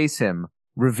turns to face him,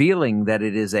 revealing that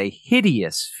it is a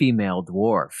hideous female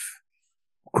dwarf.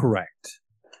 Correct.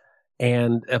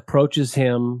 And approaches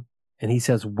him, and he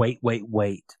says, "Wait."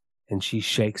 And she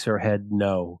shakes her head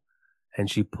no.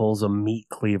 And she pulls a meat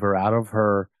cleaver out of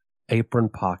her apron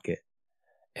pocket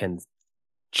and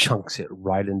chunks it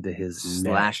right into his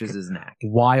Slashes his neck.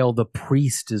 While the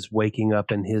priest is waking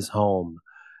up in his home,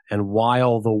 and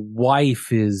while the wife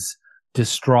is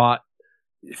distraught,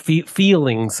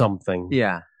 feeling something.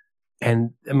 Yeah.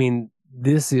 And I mean,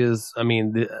 this is,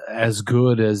 as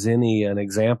good as an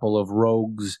example of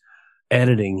Roeg's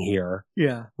editing here.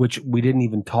 Yeah. Which we didn't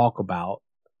even talk about.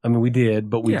 I mean, we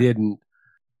did, but we didn't.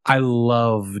 I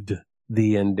loved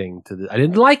the ending to this. I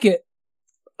didn't like it.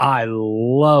 I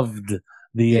loved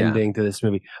the ending to this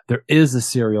movie. There is a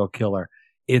serial killer.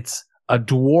 It's a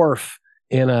dwarf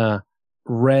in a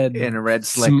red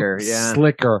slicker.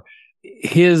 Slicker.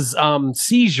 His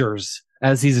seizures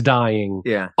as he's dying.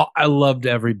 Yeah. I loved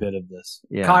every bit of this.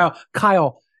 Yeah.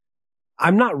 Kyle,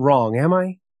 I'm not wrong, am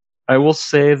I? I will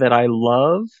say that I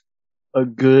love a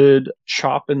good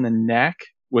chop in the neck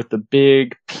with the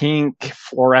big pink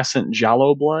fluorescent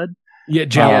Giallo blood. Yeah,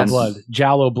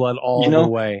 Giallo blood all the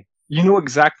way. You know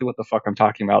exactly what the fuck I'm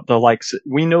talking about.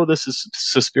 We know this is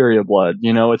Suspiria blood.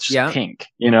 It's just pink.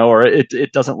 Or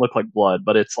it doesn't look like blood,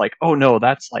 but it's like, oh no,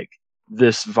 that's like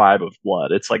this vibe of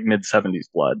blood. It's like mid-70s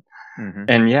blood.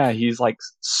 And he's like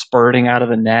spurting out of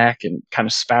the neck and kind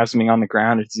of spasming on the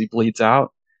ground as he bleeds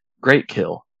out. Great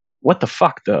kill. What the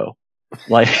fuck though?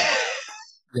 Like.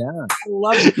 Yeah, I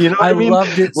loved it. I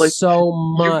loved it like, so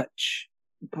much.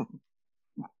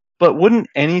 But wouldn't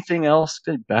anything else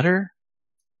be better?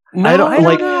 No, I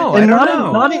don't know.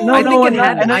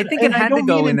 I think it had to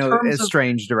go in a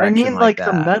strange direction. I mean, like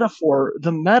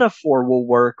the metaphor will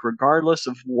work regardless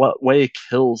of what way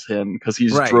kills him because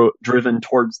he's driven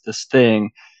towards this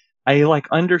thing. I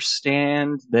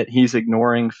understand that he's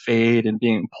ignoring fate and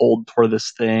being pulled toward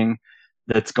this thing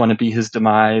that's going to be his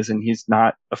demise, and he's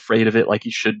not afraid of it like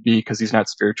he should be because he's not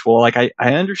spiritual. I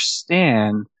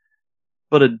understand,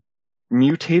 but a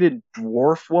mutated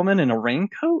dwarf woman in a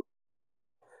raincoat?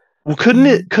 Well,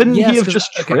 couldn't he have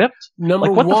just tripped?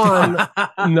 Number one,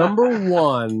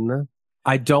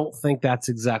 I don't think that's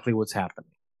exactly what's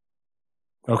happening.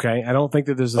 Okay, I don't think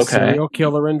that there's a serial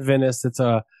killer in Venice that's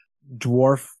a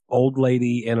dwarf old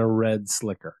lady in a red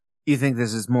slicker. You think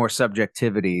this is more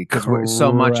subjectivity because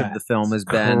so much of the film has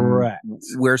been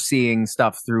we're seeing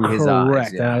stuff through his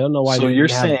eyes. Yeah. I don't know why. So you're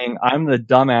saying I'm the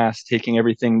dumbass taking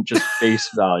everything just face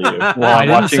value while I'm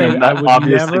watching an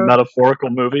obviously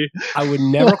metaphorical movie. I would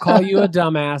never call you a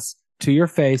dumbass to your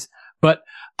face, but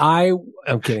I'm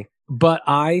kidding. But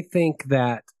I think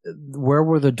that where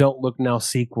were the Don't Look Now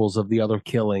sequels of the other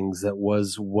killings? That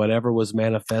was whatever was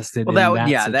manifested. Well,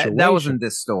 that wasn't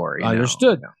this story.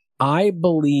 Understood. No. I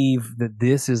believe that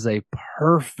this is a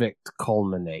perfect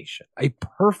culmination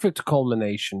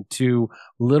to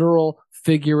literal,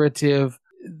 figurative.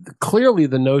 Clearly,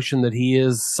 the notion that he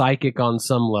is psychic on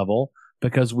some level,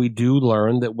 because we do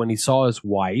learn that when he saw his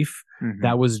wife,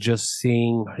 that was just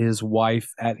seeing his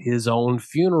wife at his own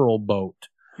funeral boat.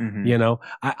 You know,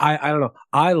 I don't know.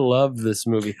 I love this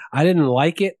movie. I didn't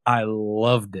like it. I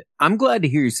loved it. I'm glad to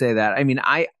hear you say that. I mean,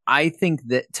 I think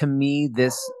that to me,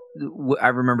 I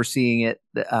remember seeing it,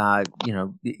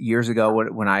 years ago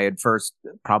when I had first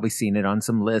probably seen it on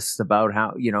some lists about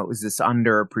how, it was this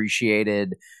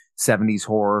underappreciated 70s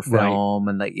horror film.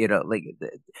 Right. And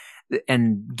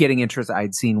and getting interested.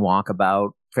 I'd seen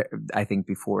Walkabout, I think,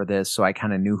 before this, so I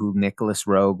kind of knew who Nicholas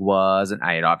Roeg was, and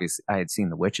I had seen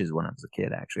The Witches when I was a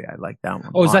kid. Actually, I liked that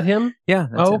one. Oh, is that him? Yeah.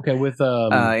 Okay. With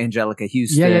Angelica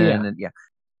Houston. Yeah.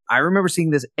 I remember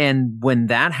seeing this, and when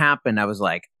that happened, I was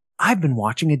like, I've been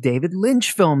watching a David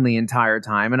Lynch film the entire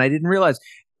time, and I didn't realize.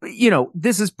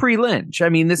 This is pre-Lynch. I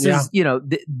mean, this is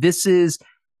this is.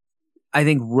 I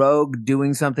think Roeg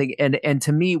doing something, and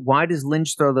to me, why does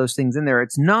Lynch throw those things in there?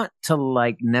 It's not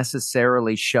to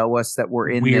necessarily show us that we're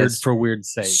in weird this for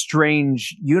weird's sake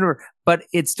strange universe, but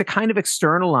it's to kind of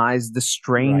externalize the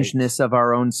strangeness of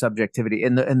our own subjectivity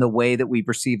in the way that we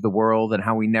perceive the world and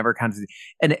how we never kind of.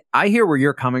 And I hear where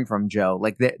you're coming from, Joe.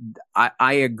 Like that,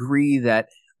 I agree that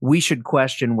we should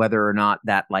question whether or not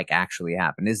that actually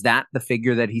happened. Is that the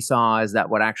figure that he saw? Is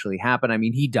that what actually happened? I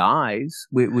mean, he dies.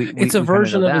 It's a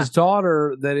version of his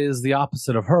daughter that is the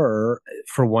opposite of her,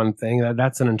 for one thing.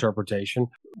 That's an interpretation.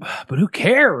 But who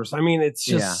cares? I mean, it's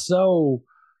just so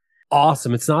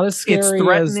awesome. It's not as scary. It's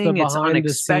threatening. It's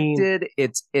unexpected.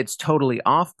 It's totally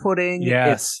off-putting.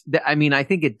 Yes. I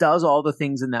think it does all the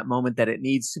things in that moment that it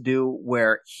needs to do,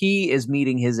 where he is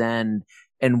meeting his end.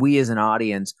 And we as an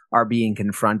audience are being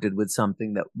confronted with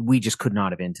something that we just could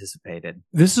not have anticipated.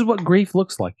 This is what grief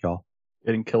looks like, y'all.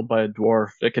 Getting killed by a dwarf.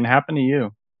 It can happen to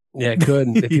you. Yeah, it could.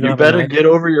 If you better get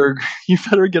over your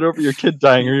kid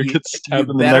dying, or you get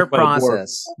stabbed in the neck by a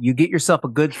dwarf. You get yourself a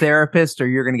good therapist, or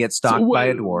you're going to get stalked by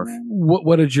a dwarf.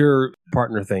 What did your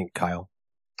partner think, Kyle?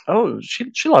 Oh,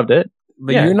 she loved it.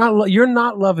 But you're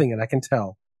not loving it, I can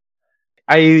tell.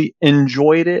 I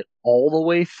enjoyed it all the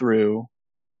way through.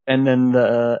 And then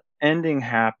the ending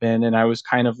happened, and I was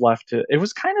kind of left to. It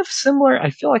was kind of similar.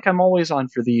 I feel like I'm always on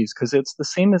for these because it's the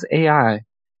same as AI,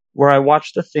 where I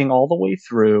watch the thing all the way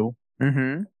through.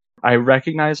 Mm-hmm. I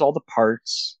recognize all the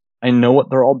parts. I know what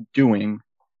they're all doing,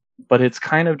 but it's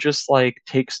kind of just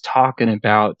takes talking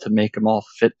about to make them all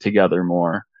fit together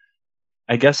more.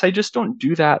 I guess I just don't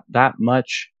do that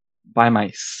much by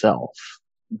myself.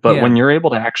 But when you're able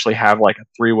to actually have a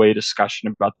three-way discussion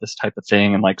about this type of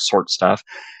thing and sort stuff,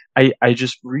 I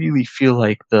just really feel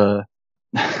like the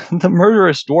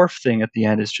murderous dwarf thing at the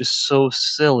end is just so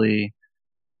silly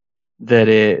that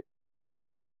it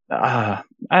I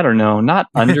don't know, not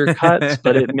undercuts,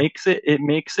 but it makes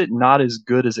it not as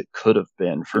good as it could have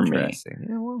been for me. Yeah,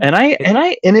 well,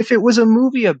 and if it was a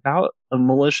movie about a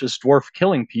malicious dwarf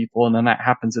killing people and then that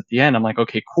happens at the end, I'm like,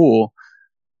 okay, cool.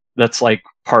 That's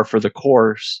par for the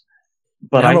course.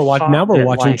 But now we're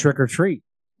watching Trick or Treat.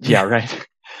 Yeah, right.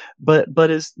 But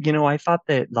as I thought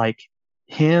that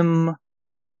him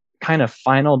kind of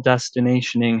final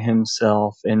destinationing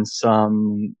himself in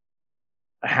some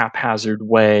haphazard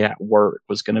way at work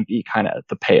was going to be kind of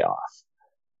the payoff.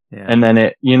 Yeah. And then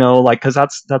it, cause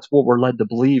that's what we're led to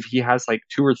believe. He has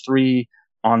 2 or 3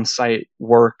 on-site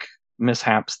work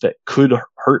mishaps that could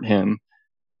hurt him,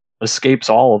 escapes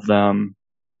all of them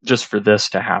just for this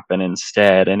to happen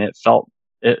instead. And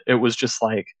it was just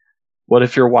what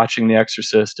if you're watching The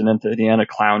Exorcist and then at the end a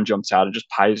clown jumps out and just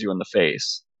pies you in the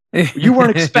face? You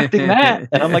weren't expecting that.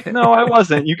 And I'm like, no, I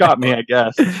wasn't. You got me, I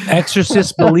guess.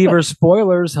 Exorcist believer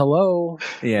spoilers. Hello.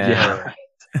 Yeah.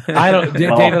 I don't,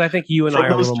 David, I think you and I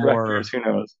are a little more. Who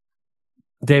knows?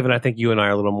 David, I think you and I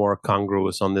are a little more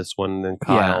congruous on this one than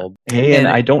Kyle. Yeah. Hey, and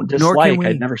I don't dislike.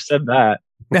 I never said that.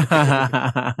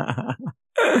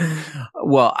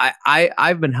 Well,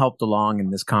 I've been helped along in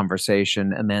this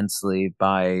conversation immensely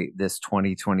by this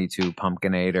 2022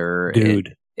 Pumpkinator.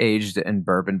 Dude. aged in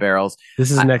bourbon barrels.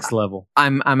 This is next level.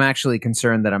 I'm actually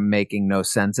concerned that I'm making no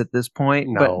sense at this point.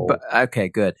 No. But okay,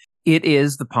 good. It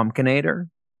is the Pumpkinator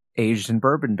aged in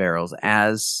bourbon barrels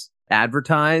as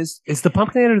advertised. Is the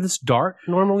Pumpkinator this dark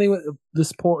normally? With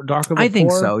this dark of a I think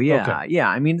pour? so. Yeah, Okay. yeah.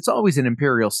 I mean, it's always an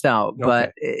imperial stout,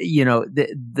 but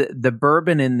the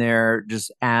bourbon in there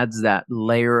just adds that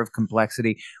layer of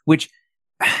complexity. Which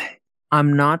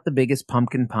I'm not the biggest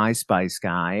pumpkin pie spice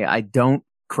guy. I don't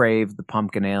crave the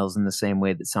pumpkin ales in the same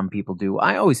way that some people do.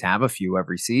 I always have a few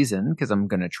every season because I'm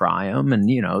going to try them, and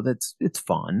it's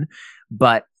fun.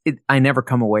 But I never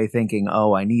come away thinking,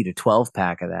 oh, I need a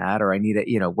 12-pack of that, or I need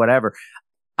whatever.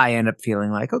 I end up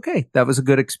feeling like, okay, that was a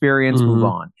good experience. Move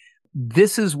on.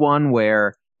 This is one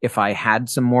where if I had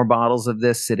some more bottles of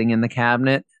this sitting in the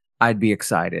cabinet, I'd be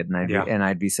excited, and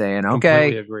I'd be saying,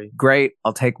 okay, great.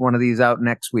 I'll take one of these out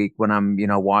next week when I'm,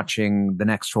 watching the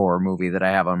next horror movie that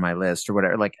I have on my list or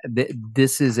whatever. Like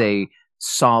this is a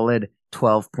solid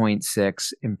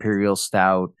 12.6 Imperial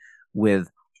Stout with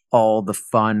all the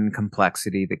fun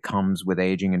complexity that comes with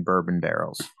aging in bourbon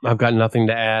barrels. I've got nothing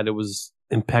to add. It was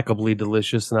impeccably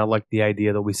delicious, and I like the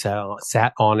idea that we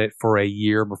sat on it for a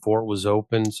year before it was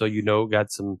open, so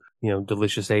got some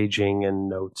delicious aging and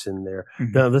notes in there.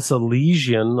 Now this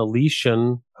Elysian,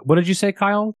 what did you say,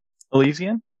 Kyle?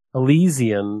 Elysian,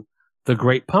 the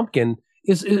Great Pumpkin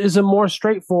is a more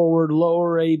straightforward,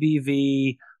 lower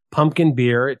ABV pumpkin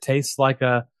beer. It tastes like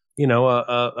a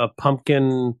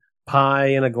pumpkin pie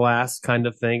in a glass kind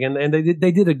of thing, and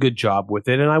they did a good job with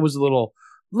it. And I was a little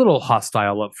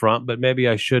hostile up front, but maybe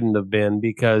I shouldn't have been,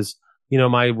 because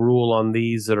my rule on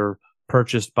these that are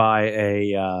purchased by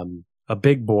a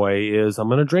big boy is I'm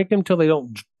going to drink them till they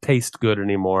don't taste good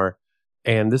anymore.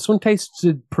 And this one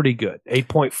tasted pretty good.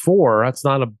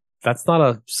 8.4. That's not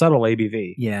a subtle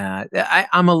ABV. Yeah,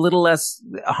 I'm a little less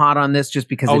hot on this just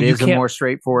because it is a more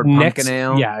straightforward pumpkin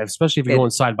ale. Yeah, especially if you're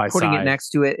going side by side. Putting it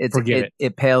next to it,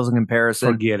 it pales in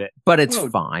comparison. Forget it. But it's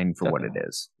fine for what it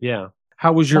is. Yeah.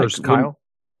 How was yours, Kyle?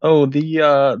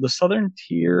 The Southern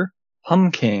Tier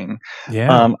Pumpkin.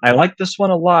 Yeah. I like this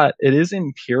one a lot. It is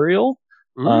imperial.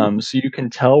 So you can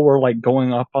tell we're like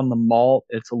going up on the malt.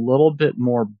 It's a little bit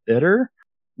more bitter.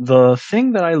 The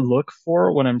thing that I look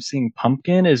for when I'm seeing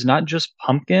pumpkin is not just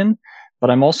pumpkin,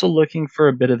 but I'm also looking for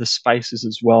a bit of the spices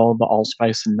as well, the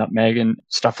allspice and nutmeg and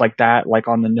stuff like that, like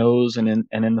on the nose and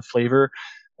in the flavor.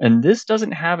 And this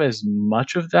doesn't have as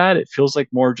much of that. It feels like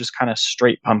more just kind of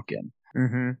straight pumpkin,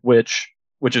 which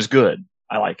is good.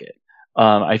 I like it.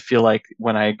 I feel like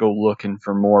when I go looking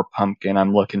for more pumpkin,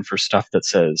 I'm looking for stuff that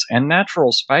says, and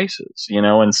natural spices,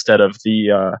 instead of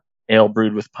the ale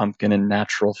brewed with pumpkin and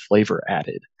natural flavor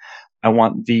added. I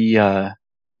want the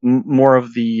more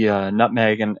of the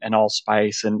nutmeg and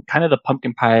allspice and kind of the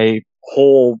pumpkin pie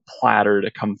whole platter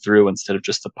to come through instead of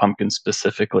just the pumpkin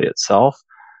specifically itself.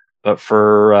 But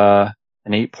for an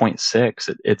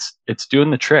 8.6, it's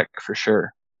doing the trick for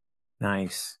sure.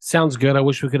 Nice. Sounds good. I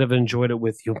wish we could have enjoyed it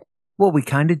with you. Well, we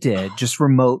kind of did, just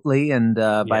remotely and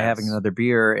by having another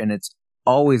beer, and it's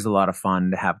always a lot of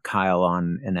fun to have Kyle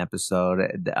on an episode.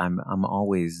 I'm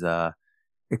always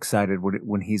excited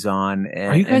when he's on.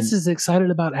 Are you guys as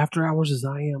excited about After Hours as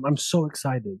I am? I'm so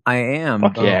excited. I am.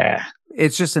 Fuck yeah.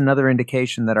 It's just another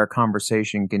indication that our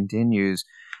conversation continues,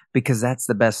 because that's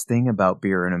the best thing about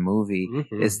beer in a movie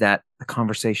is that the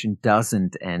conversation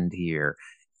doesn't end here.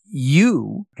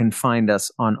 You can find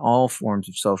us on all forms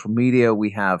of social media. We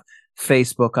have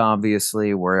Facebook,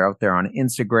 obviously. We're out there on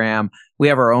Instagram. We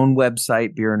have our own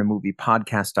website,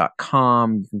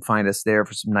 beerindamoviepodcast.com. You can find us there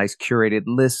for some nice curated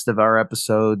lists of our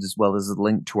episodes, as well as a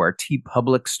link to our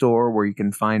TeePublic store where you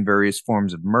can find various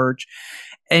forms of merch.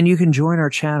 And you can join our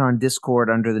chat on Discord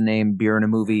under the name Beer in a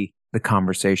Movie. The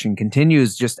conversation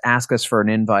continues. Just ask us for an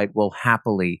invite. We'll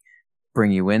happily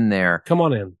bring you in there. Come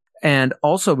on in. And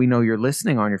also, we know you're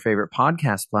listening on your favorite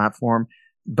podcast platform.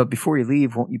 But before you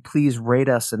leave, won't you please rate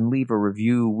us and leave a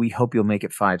review? We hope you'll make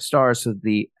it 5 stars so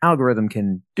the algorithm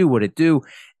can do what it do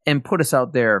and put us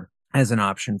out there as an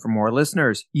option for more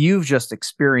listeners. You've just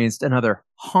experienced another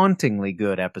hauntingly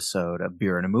good episode of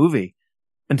Beer in a Movie.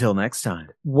 Until next time.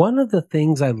 One of the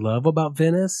things I love about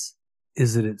Venice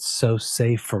is that it's so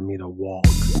safe for me to walk.